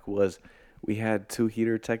Skyjack was we had 2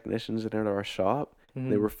 heater technicians in our shop. They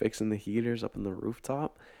Mhm. were fixing the heaters up in the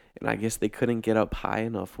rooftop, and I guess they couldn't get up high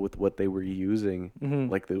enough with what they were using, Mhm.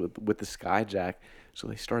 like with the Skyjack. So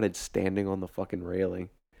they started standing on the fucking railing.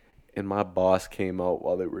 And my boss came out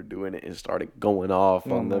while they were doing it and started going off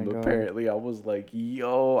Oh on them. my God. Apparently, I was like,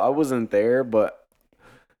 yo, I wasn't there, but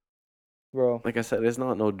Bro. like I said, it's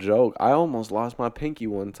not no joke. I almost lost my pinky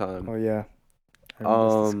one time. Oh yeah. I remember,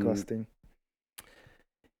 it's Um, disgusting.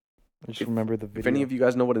 I just remember the video. If any of you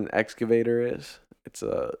guys know what an excavator is, it's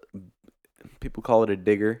people call it a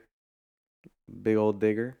digger, big old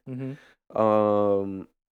digger. Mhm.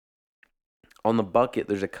 On the bucket,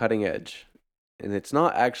 there's a cutting edge, and it's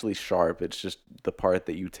not actually sharp. It's just the part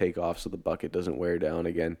that you take off so the bucket doesn't wear down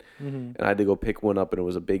again. Mhm. And I had to go pick one up, and it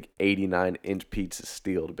was a big 89-inch piece of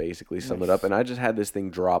steel to basically sum it up. Nice. And I just had this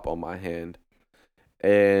thing drop on my hand,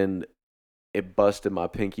 and it busted my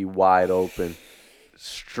pinky wide open.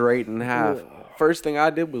 straight in half. Ugh. First thing I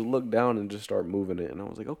did was look down and just start moving it, and I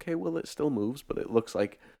was like, okay, well it still moves, but it looks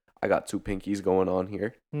like I got two pinkies going on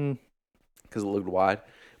here Hmm. because it looked wide,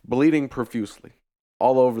 bleeding profusely,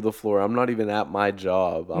 all over the floor. I'm not even at my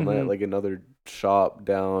job. I'm at Mhm. like another shop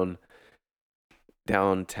downtown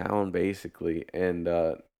basically, and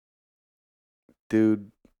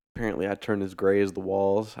dude, apparently I turned as gray as the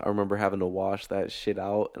walls. I remember having to wash that shit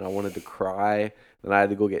out, and I wanted to cry. And I had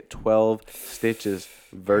to go get 12 stitches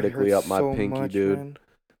vertically It up hurts my so pinky, much, dude. man.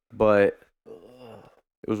 But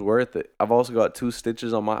it was worth it. I've also got 2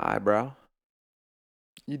 stitches on my eyebrow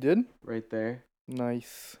You did? right there,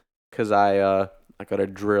 Nice. cause I got a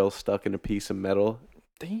drill stuck in a piece of metal,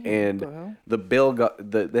 Damn. and What the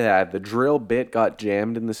hell? the drill bit got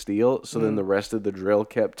jammed in the steel. So then Mm. the rest of the drill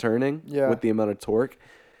kept turning Yeah. with the amount of torque.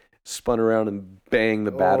 Spun around and bang,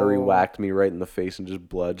 the battery Oh. whacked me right in the face and just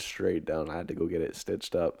blood straight down. I had to go get it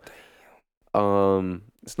stitched up.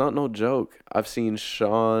 It's not no joke. I've seen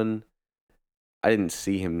Sean. I didn't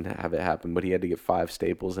see him have it happen, but he had to get 5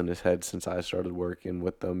 staples in his head since I started working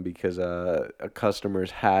with them because a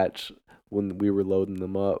customer's hatch, when we were loading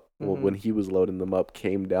them up, well, Mhm. when he was loading them up,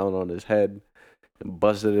 came down on his head and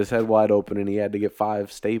busted his head wide open, and he had to get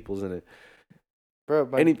 5 staples in it. Bro,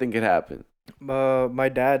 Anything could happen. my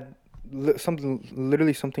dad,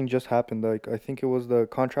 literally something just happened. Like I think it was the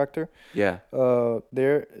contractor. Yeah.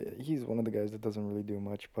 There, he's one of the guys that doesn't really do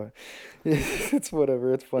much, but it's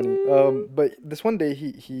whatever. It's funny. But this one day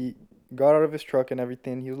he got out of his truck and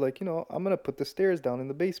everything. He was like, I'm gonna put the stairs down in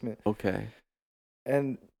the basement, Okay.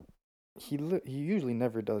 and he usually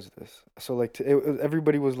never does this. So like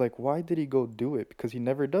everybody was like, why did he go do it? Because he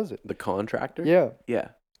never does it. The contractor? Yeah. Yeah.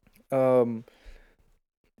 Um,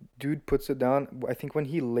 dude puts it down. I think when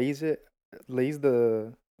he lays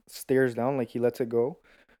the stairs down, like he lets it go.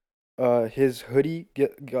 His hoodie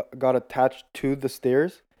got attached to the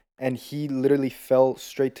stairs, and he literally fell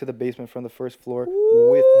straight to the basement from the first floor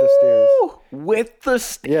with the stairs. With the Yeah,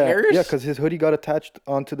 stairs? yeah, because his hoodie got attached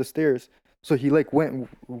onto the stairs, so he like went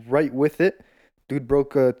right with it. Dude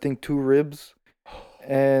broke I think 2 ribs,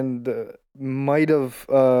 and might have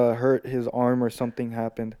hurt his arm or something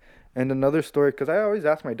happened. And another story, because I always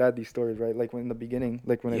ask my dad these stories, right? Like when in the beginning,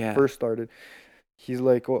 like when Yeah. it first started, he's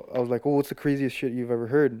like, oh, I was like, oh, what's the craziest shit you've ever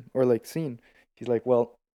heard or like seen? He's like,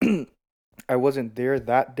 well, I wasn't there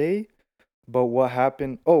that day, but what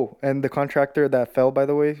happened? Oh, and the contractor that fell, by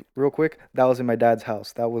the way, real quick, that was in my dad's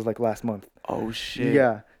house. That was like last month. Oh shit.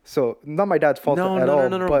 Yeah. So not my dad's fault No, at no, no, all,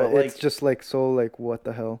 no, no, but but, it's like- just like so like what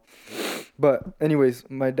the hell. But anyways,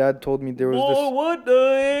 my dad told me there was Oh, this what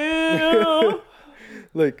the hell?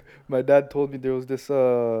 like my dad told me there was this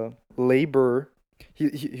laborer.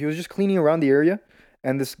 He was just cleaning around the area,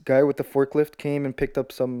 and this guy with the forklift came and picked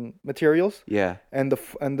up some materials, Yeah. and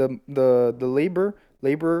the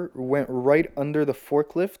laborer went right under the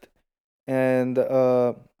forklift, and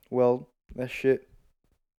well that shit,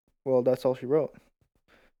 well that's all she wrote.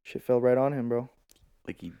 Shit fell right on him, bro.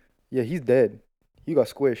 Like he Yeah, he's dead. He got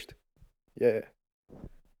squished. Yeah.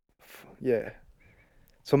 Yeah.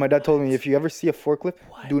 So my dad told me if you ever see a forklift,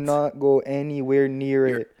 do What? not go anywhere near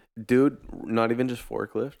You're- it. Dude, not even just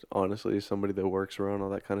forklift. Honestly, somebody that works around all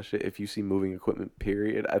that kind of shit. If you see moving equipment,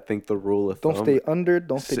 period, I think the rule of Don't thumb, stay under.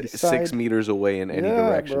 Don't stay beside. 6 meters away in any Yeah,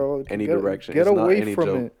 direction. bro. Any Get- direction. Get It's not away any from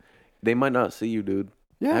joke. it. They might not see you, dude.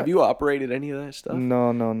 Yeah. Have you operated any of that stuff?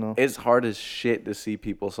 No, no, no. It's hard as shit to see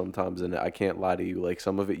people sometimes, and I can't lie to you. Like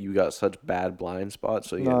some of it, you got such bad blind spots.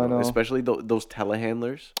 So No, I know. especially those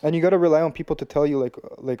telehandlers. And you gotta rely on people to tell you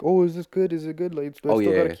like, oh, is this good? Is it good? Like, I Oh, still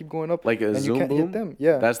yeah. gotta keep going up. Like a And you Zoom can't boom. hit them.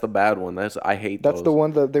 Yeah. That's the bad one. I hate That's those. the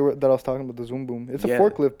one that I was talking about, the Zoom boom. It's Yeah. a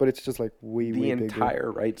forklift, but it's just like way, The way bigger.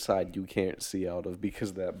 entire right side you can't see out of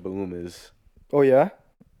because that boom is. Oh yeah?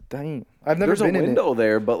 Dang. I've never There's a been in it. window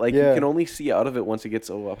there, but like you Yeah. can only see out of it once it gets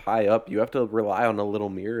so up high up. You have to rely on a little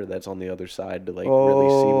mirror that's on the other side to like really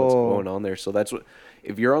see what's Oh. going on there. So that's what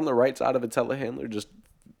if you're on the right side of a telehandler, just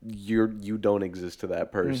you don't exist to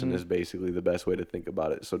that person Mhm. is basically the best way to think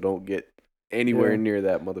about it. So don't get anywhere Yeah. near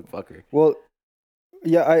that motherfucker. Well,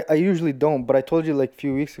 yeah, I usually don't, but I told you like a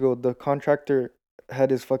few weeks ago, the contractor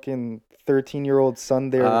had his fucking 13-year-old son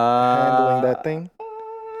there handling that thing.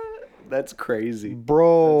 That's crazy.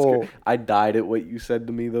 Bro, I died at what you said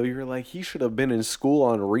to me though. You were like, he should have been in school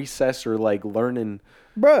on recess or like learning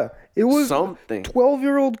bruh, it was something.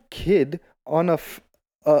 12-year-old kid on a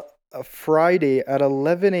Friday at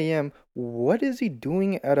 11 a.m. What is he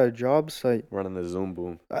doing at a job site? Running the Zoom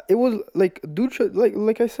boom. It was like, dude,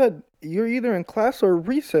 like I said, you're either in class or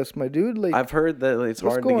recess, my dude. Like, I've heard that it's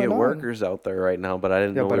what's hard to get going on? workers out there right now, but I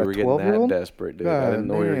didn't Yeah, know but we a were getting that 12-year-old? desperate, dude. I God didn't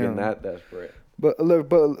know we were getting damn. that desperate. But look,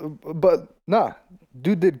 but nah,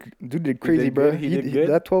 dude did He crazy, did good. bro. He did good.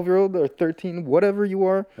 That 12-year-old or 13, whatever you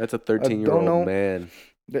are, That's a I don't 13-year-old know. man.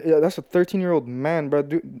 Yeah, that's a 13-year-old man, bro.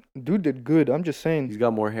 Dude did good. I'm just saying, He's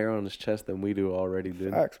got more hair on his chest than we do already,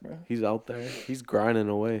 dude. facts, bro. He's out there. He's grinding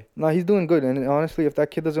away. Nah, he's doing good. And honestly, if that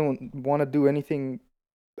kid doesn't want to do anything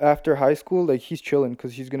after high school, like he's chilling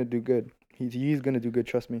because he's gonna do good. He's gonna do good.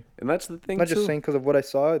 Trust me. And that's the thing Not just too. saying because of what I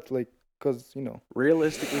saw. It's like because you know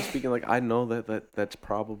Realistically speaking, like I know that's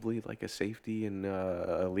probably like a safety and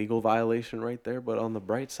a legal violation right there, but on the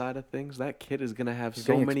bright side of things, that kid is gonna have he's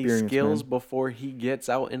so getting many experience, skills man. before he gets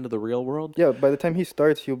out into the real world. Yeah, by the time he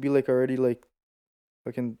starts, he'll be like already like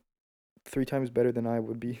fucking 3 times better than I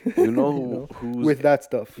would be. You know You know, who's with that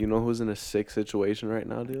stuff. you know who's in a sick situation right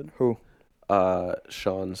now, dude? Who?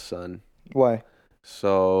 Sean's son. Why?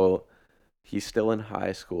 So he's still in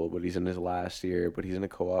high school, but he's in his last year, but he's in a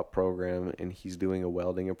co-op program and he's doing a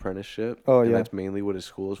welding apprenticeship. Oh And yeah. that's mainly what his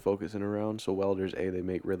school is focusing around. So welders, A, they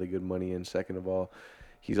make really good money, and second of all,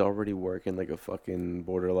 he's already working like a fucking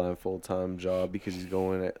borderline full-time job because he's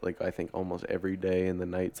going at like I think almost every day in the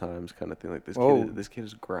night times kind of thing. Like Oh, this kid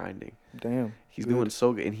is grinding. damn. He's doing Good.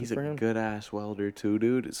 so good, and Good he's a for him. good ass welder too,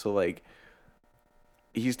 dude. So like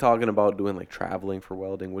he's talking about doing like traveling for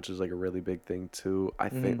welding, which is like a really big thing too. I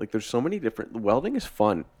think Mhm. like there's so many different welding is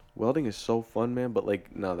fun. Welding is so fun, man, but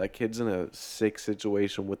like no, that kid's in a sick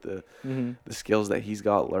situation with Mhm. the skills that he's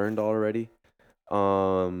got learned already.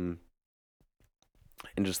 Um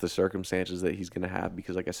and just the circumstances that he's going to have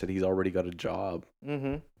because like I said he's already got a job.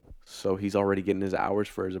 Mhm. So he's already getting his hours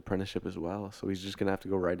for his apprenticeship as well. So he's just going to have to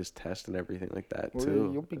go write his test and everything like that too.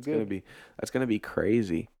 You'll be That's going to good. be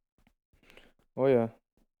crazy. Oh yeah.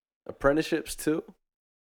 Apprenticeships too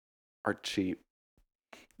are cheap.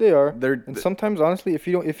 They are. They're And sometimes, honestly, if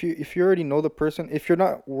you don't, if you already know the person, if you're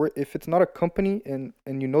not, if it's not a company and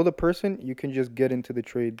you know the person, you can just get into the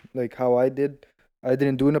trade. Like how I did. I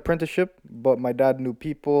didn't do an apprenticeship, but my dad knew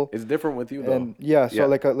people, It's different with you though. and yeah. So Yeah.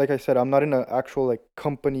 like I said, I'm not in an actual like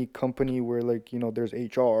company where like there's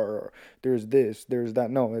HR or there's this, there's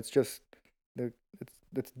that. No, it's just the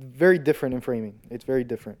it's very different in framing. It's very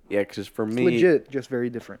different. Yeah, because for It's me legit, just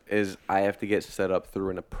very different. is I have to get set up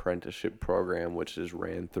through an apprenticeship program, which is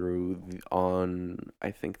ran through on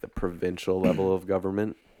I think the provincial level of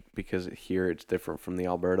government because here it's different from the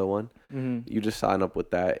Alberta one. Mhm. You just sign up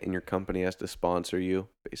with that, and your company has to sponsor you.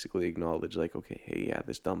 Basically, acknowledge like, okay, hey, yeah,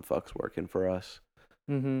 this dumb fuck's working for us.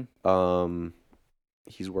 Mhm. Um,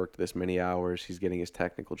 he's worked this many hours. He's getting his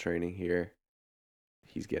technical training here.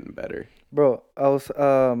 He's getting better. Bro, I was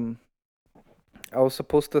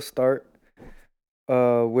supposed to start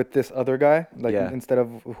with this other guy, like Yeah. instead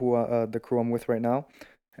of who the crew I'm with right now.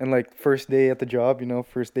 And like first day at the job,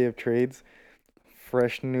 first day of trades,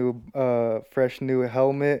 fresh new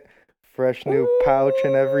helmet, fresh new pouch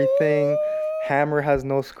and everything. Hammer has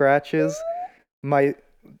no scratches. My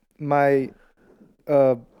my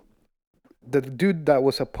uh the dude that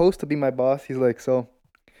was supposed to be my boss, he's like, "So,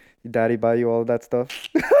 your daddy buy you all of that stuff?"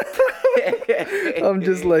 I'm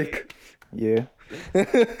just like, yeah.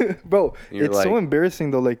 Bro, You're it's so like,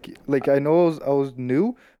 embarrassing though. Like I know I was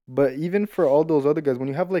new, but even for all those other guys, when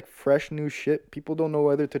you have like fresh new shit, people don't know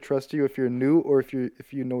whether to trust you if you're new or if you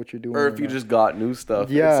know what you're doing or or if you not. just got new stuff,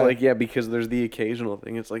 it's Yeah, like, yeah, because there's the occasional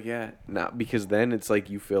thing. It's like, yeah, not because then it's like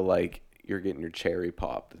you feel like you're getting your cherry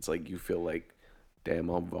popped. It's like you feel like, damn,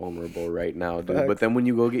 I'm vulnerable right now, dude. But facts. then when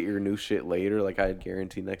you go get your new shit later, like I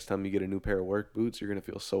guarantee next time you get a new pair of work boots, you're gonna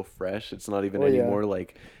feel so fresh. It's not even Oh yeah, anymore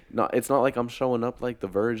like, not. It's not like I'm showing up like the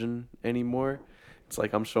Virgin anymore. It's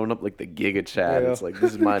like I'm showing up like the Giga Chad. yeah. It's like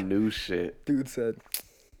this is my new shit. Dude said,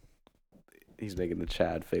 He's making the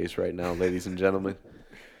Chad face right now, ladies and gentlemen.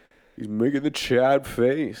 He's making the Chad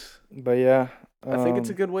face. but yeah. I think it's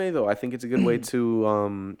a Um, good way though. I think it's a good way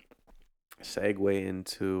to segue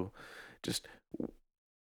into just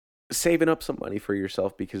saving up some money for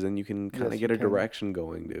yourself because then you can kind of yes, get you a can. direction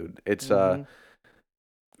going, dude. It's Mhm.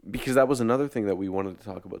 because that was another thing that we wanted to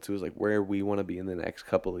talk about too is like where we want to be in the next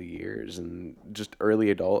couple of years and just early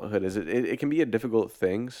adulthood is it can be a difficult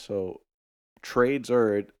thing. So trades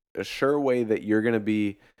are a sure way that you're going to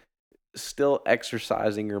be still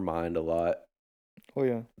exercising your mind a lot Oh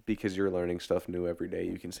yeah. because you're learning stuff new every day.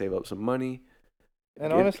 You can save up some money.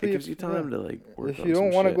 And It honestly, gives if you yeah, time to like work if on you some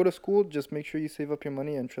don't want to shit. go to school, just make sure you save up your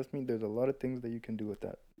money. And trust me, there's a lot of things that you can do with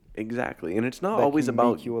that Exactly. And it's not that always can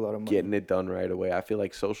about make you a lot of money. getting it done right away. I feel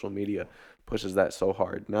like social media pushes that so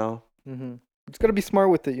hard now. It's gotta be smart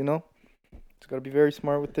with it. It's gotta be very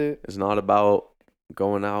smart with it. It's not about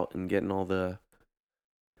going out and getting all the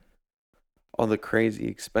crazy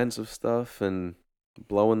expensive stuff and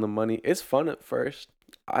blowing the money. It's fun at first.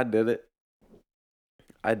 I did it.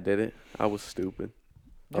 I did it. I was stupid.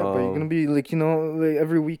 Yeah, but you're gonna be like, like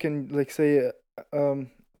every weekend, like say,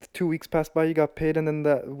 um, 2 weeks pass by, you got paid, and then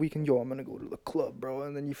that weekend, yo, I'm gonna go to the club, bro,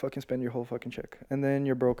 and then you fucking spend your whole fucking check, and then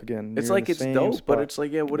you're broke again. It's You're in the like it's same dope, but spot. it's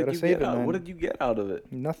like, yeah, You what did gotta you save get it, out? What man. did you get out of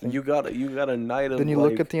it? Nothing. You got a night Then of you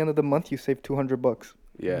look at like, the end of the month, you save 200 bucks,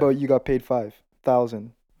 yeah, but you got paid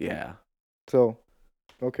 5,000. yeah. So,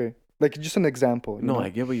 okay, like just an example, No, I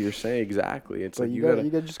get what you're saying exactly. It's But like you you gotta, gotta,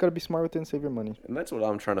 you gotta just gotta be smart with it and save your money. and that's what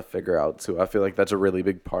I'm trying to figure out too. I feel like that's a really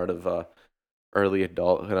big part of early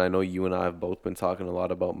adulthood. I know you and I have both been talking a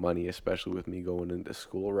lot about money, especially with me going into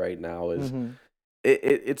school right now. Is Mm-hmm.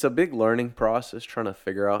 it's a big learning process trying to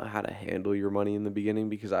figure out how to handle your money in the beginning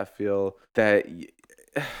because I feel that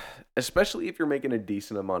especially if you're making a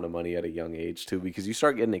decent amount of money at a young age too because you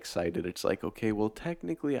start getting excited. It's like, okay, well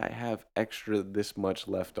technically I have extra this much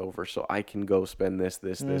left over so I can go spend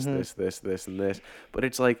Mm-hmm. this and this. But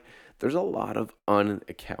it's like there's a lot of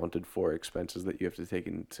unaccounted for expenses that you have to take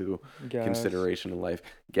into Gas. consideration in life.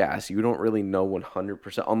 Gas, you don't really know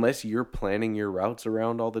 100% unless you're planning your routes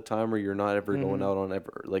around all the time or you're not ever going Mm-hmm. out on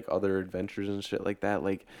ever like other adventures and shit like that.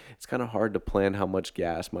 Like it's kind of hard to plan how much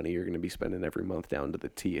gas money you're going to be spending every month down to the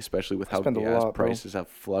T, especially with I how spend a gas lot, bro. prices have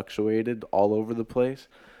fluctuated all over the place.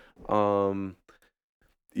 Um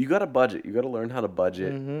you got to budget. You got to learn how to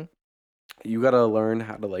budget. Mm-hmm. You got to learn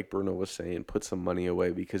how to, like Bruno was saying, put some money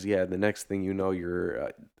away because yeah, the next thing you know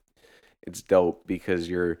you're it's dope because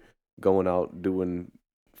you're going out doing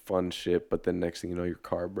fun shit, but then next thing you know, your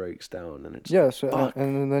car breaks down, and it's like, Yeah. So fuck.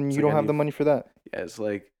 and then It's you like I don't have the need, money for that. yeah, it's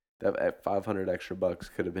like that at 500 extra bucks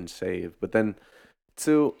could have been saved, but then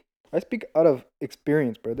to I speak out of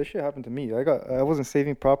experience, bro. This shit happened to me. I wasn't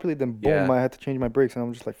saving properly. Then boom, yeah, I had to change my brakes, and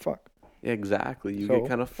I'm just like, fuck. yeah, exactly. You get So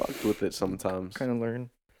kind of fucked with it sometimes. kind of learn.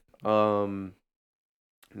 Um,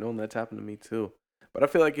 no, and that's happened to me too. But I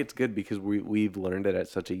feel like it's good because we've learned it at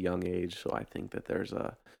such a young age, so I think that there's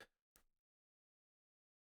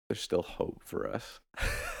still hope for us.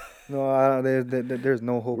 No, there's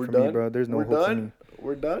no hope We're for me, done. bro. There's no We're hope for done. me.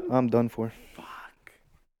 We're done. I'm done for. Fuck.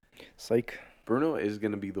 Psych. Bruno is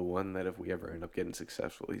gonna be the one that if we ever end up getting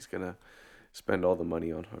successful, he's gonna spend all the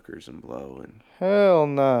money on hookers and blow, and Hell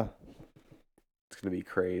nah. it's gonna be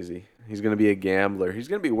crazy. He's gonna be a gambler. He's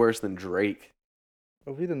gonna be worse than Drake.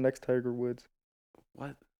 I'll be the next Tiger Woods.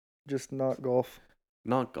 What? Just not golf.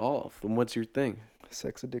 Not golf. Then what's your thing?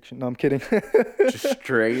 Sex addiction. No, I'm kidding. Just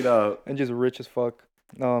straight up. And just rich as fuck.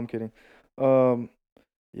 No, I'm kidding. Um,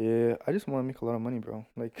 yeah, I just want to make a lot of money, bro.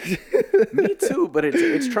 Like, Me too, but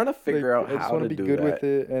it's trying to like figure out I just how want to to be do good with that.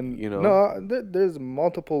 it. And You know? no, there's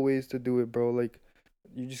multiple ways to do it, bro. Like,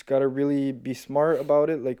 you just gotta really be smart about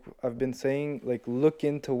it. Like I've been saying, like look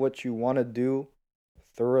into what you want to do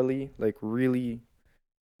thoroughly. Like really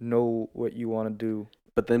know what you want to do.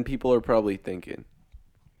 But then people are probably thinking,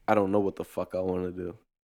 I don't know what the fuck I want to do.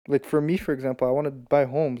 Like for me, for example, I want to buy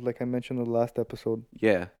homes, like I mentioned in the last episode.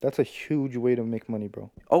 Yeah. That's a huge way to make money, bro.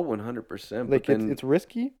 Oh, 100%. But Like it's then it's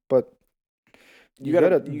risky, but you you gotta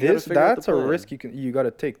gotta figure out the that's a plan. risk you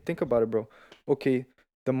gotta take. Think about it, bro. Okay,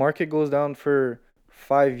 the market goes down for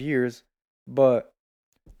 5 years, but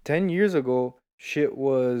 10 years ago, shit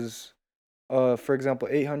was for example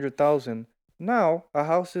 800,000. Now a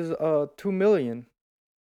house is 2 million.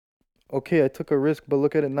 Okay, I took a risk, but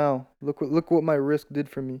look at it now. Look what my risk did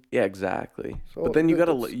for me. Yeah, exactly. But So then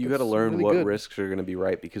that's you gotta that's learn really what good. risks are gonna be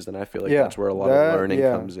right because then I feel like Yeah, that's where a lot of that learning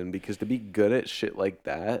yeah. comes in because to be good at shit like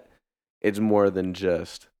that, it's more than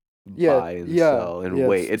just Yeah, buy and yeah, sell and yeah.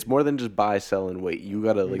 wait. It's more than just buy, sell, and wait. You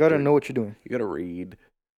gotta You like gotta know what you're doing. you gotta read.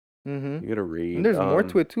 Mm-hmm. You gotta And read. there's more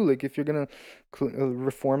to it too. Like if you're gonna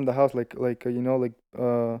reform the house,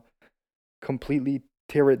 completely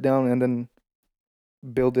tear it down and then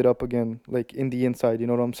build it up again, like in the inside. You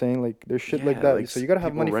know what I'm saying? Like there's shit like Yeah, that. like So you gotta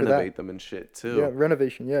have people money for that. renovate them and shit Yeah, too.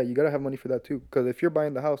 renovation. Yeah, you gotta have money for that too. Because if you're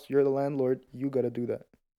buying the house, you're the landlord. You gotta do that.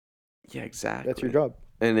 Yeah, That's your exactly. job.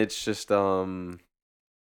 And it's just that's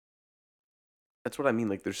what I mean.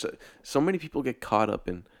 Like there's so many people get caught up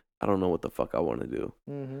in I don't know what the fuck I want to do.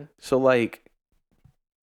 Mm-hmm. So like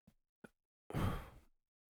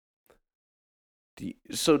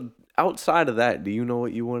so outside of that, do you know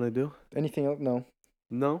what you want to do? Anything else? No,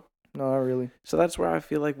 No. no, not really. So that's where I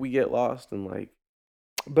feel like we get lost and like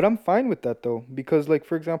But I'm fine with that though, because like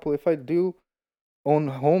for example, if I do own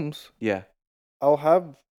homes, yeah. I'll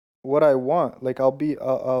have what I want. Like I'll be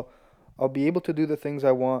able to do the things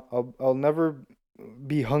I want. I'll never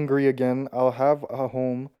be hungry again. I'll have a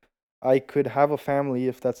home. I could have a family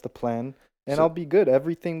if that's the plan, and I'll So be good.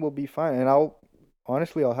 Everything will be fine, and I'll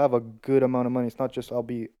honestly, I'll have a good amount of money. It's not just I'll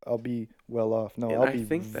be well off. No, And I'll I be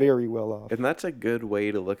think that very well off. and that's a good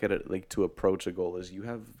way to look at it, like to approach a goal is you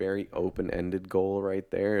have very open-ended goal right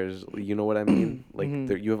there. Is you know what I mean? Like Hmm.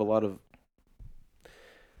 there, you have a lot of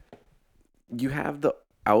you have the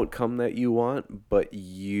outcome that you want, but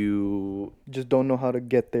you Just don't know how to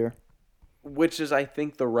get there. which is I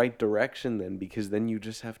think the right direction then because then you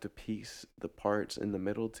just have to piece the parts in the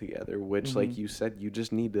middle together, which Hmm. like you said, you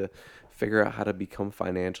just need to figure out how to become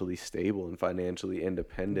financially stable and financially That's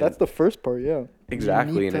independent. the first part, yeah. You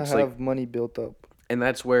Exactly, need and to it's like have money built up. and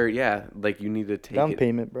that's where yeah, like Down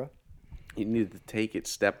payment, bro. you need to take it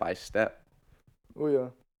step by step. Oh yeah.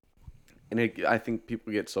 And I think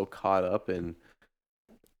people get so caught up in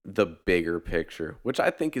the bigger picture, which I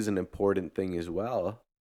think is an important thing as well.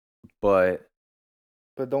 But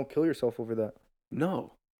But don't kill yourself over that.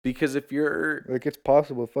 no, because if you're Like it's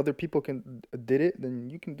possible. If other people can did it, then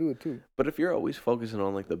you can do it too. but if you're always focusing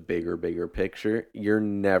on like the bigger picture, you're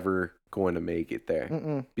never going to make it there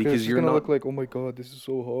Mm-mm. Because it's because just gonna look like, oh my god, this is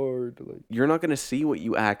so hard. Like. you're not going to see what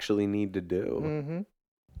you actually need to do. Mm-hmm.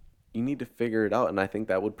 You need to figure it out, and I think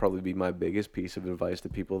that would probably be my biggest piece of advice to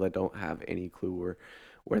people that don't have any clue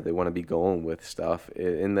where they want to be going with stuff.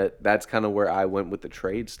 And that's kind of where I went with the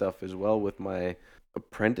trade stuff as well with my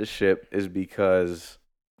apprenticeship is because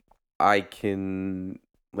I can,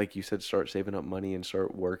 like you said, start saving up money and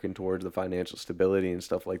start working towards the financial stability and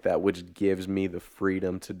stuff like that, which gives me the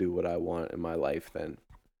freedom to do what I want in my life then,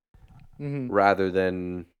 Mm-hmm. rather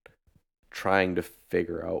than trying to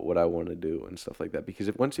figure out what I want to do and stuff like that. Because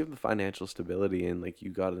if once you have the financial stability and like you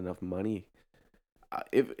got enough money,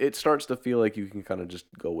 if it starts to feel like you can kind of just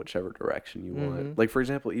go whichever direction you Mm-hmm. want. Like for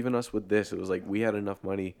example, even us with this, it was like we had enough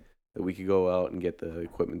money that we could go out and get the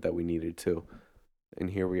equipment that we needed to. And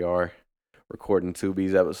here we are recording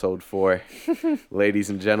 2B's episode 4, ladies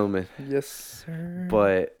and gentlemen. Yes, sir.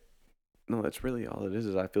 But no, that's really all it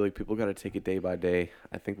is I feel like people got to take it day by day.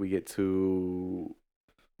 I think we get too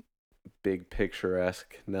big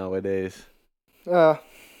picturesque nowadays.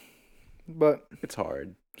 But It's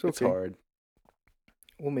hard. it's It's okay. hard.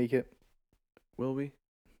 We'll make it. Will we?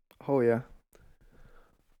 Oh yeah.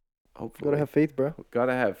 Hopefully. Gotta have faith, bro.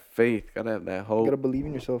 Gotta have faith. Gotta have that hope. Gotta believe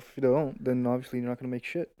in yourself. If you don't, then obviously you're not gonna make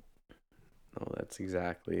shit. No, that's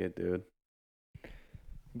exactly it, dude.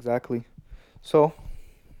 Exactly. So,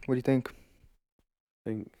 what do you think?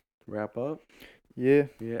 Think wrap up. Yeah.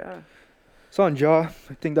 Yeah, It's on Jaw.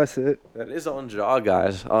 I think that's it. that is on jaw,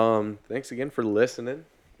 guys. Thanks again for listening.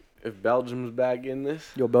 If Belgium's back in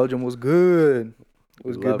this, Yo, Belgium was good. It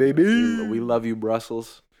was good, baby. We love you,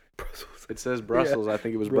 Brussels. Brussels. It says Brussels. I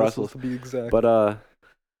think it was Brussels Brussels. to be exact.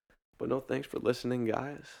 But no, thanks for listening,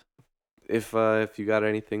 guys. If you got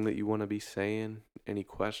anything that you want to be saying, any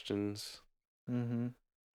questions, Mm-hmm.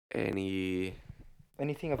 anything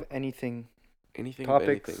Anything of anything, of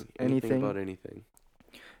Topics, anything anything. about anything.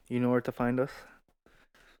 you know where to find us.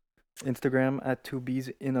 Instagram at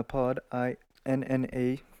 2Bs in a pod.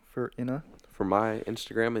 INNA for Inna. For my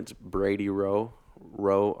Instagram, it's Brady Rowe,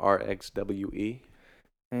 RXWE.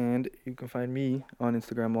 And you can find me on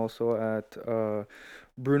Instagram also at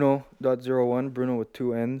Bruno.01, Bruno with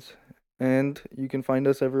 2 N's. And you can find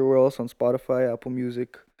us everywhere else on Spotify, Apple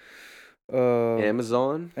Music,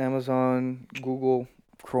 Amazon, Amazon, Google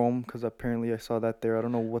Chrome, because apparently I saw that there. I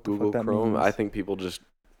don't know what the Google fuck that Chrome. means. I think people just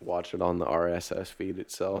watch it on the RSS feed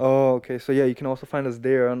itself. Oh, okay. So yeah, you can also find us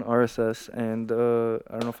there on RSS, and I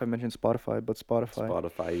don't know if I mentioned Spotify, but Spotify.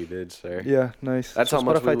 Spotify, you did, sir. Yeah, nice. That's So how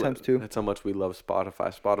much Spotify we times 2. That's how much we love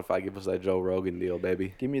Spotify. Spotify, give us that Joe Rogan deal,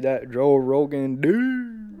 baby. Give me that Joe Rogan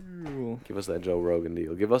deal. Give us that Joe Rogan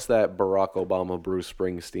deal. Give us that Barack Obama, Bruce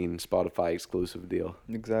Springsteen Spotify exclusive deal.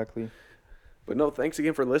 Exactly. But no, thanks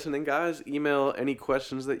again for listening, guys. Email any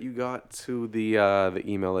questions that you got to the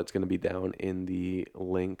email that's going to be down in the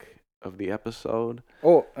link of the episode.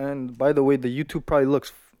 Oh, and by the way, the YouTube probably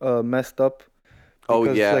looks messed up. Oh,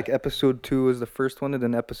 Because yeah. like episode 2 is the first one, and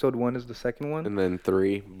then episode 1 is the second one. And then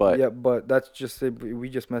 3, but Yeah, but that's just it. We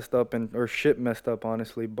just messed up or shit messed up,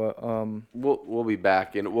 honestly. But we'll be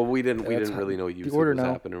back. And well, we didn't That's really know YouTube order was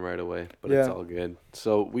now. happening right away, but it's Yeah. all good.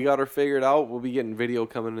 So we got her figured out. We'll be getting video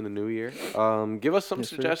coming in the new year. Give us some Yes,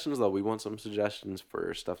 sir. suggestions though. We want some suggestions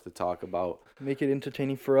for stuff to talk about. make it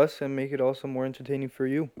entertaining for us, and make it also more entertaining for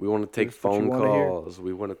you. We want to take If what you phone wanna hear. calls.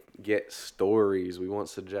 We want to get stories. We want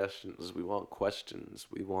suggestions. We want questions.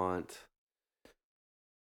 We want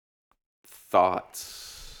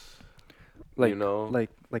thoughts. Like you know,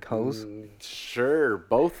 like hoes. Sure,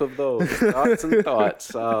 both of those thoughts and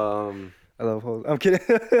thoughts. I love hoes. I'm kidding.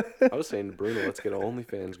 I was saying to Bruno, let's get an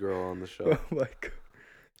OnlyFans girl on the show. Oh my god.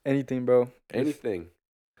 Anything, bro. Anything.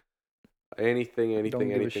 Anything, Don't give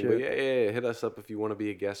a anything. But shit. yeah, hit us up if you want to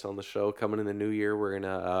be a guest on the show. Coming in the new year, we're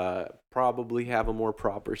gonna probably have a more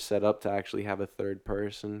proper setup to actually have a third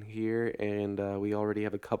person here, and we already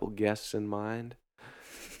have a couple guests in mind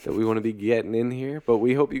that we want to be getting in here. But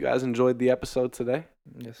we hope you guys enjoyed the episode today,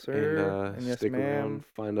 Yes, and sir. And yes, stick ma'am. around.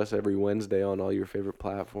 Find us every Wednesday on all your favorite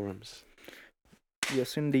platforms.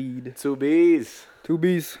 Yes, indeed. Two B's. Two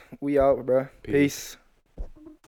B's. We out, bruh. Peace. Peace.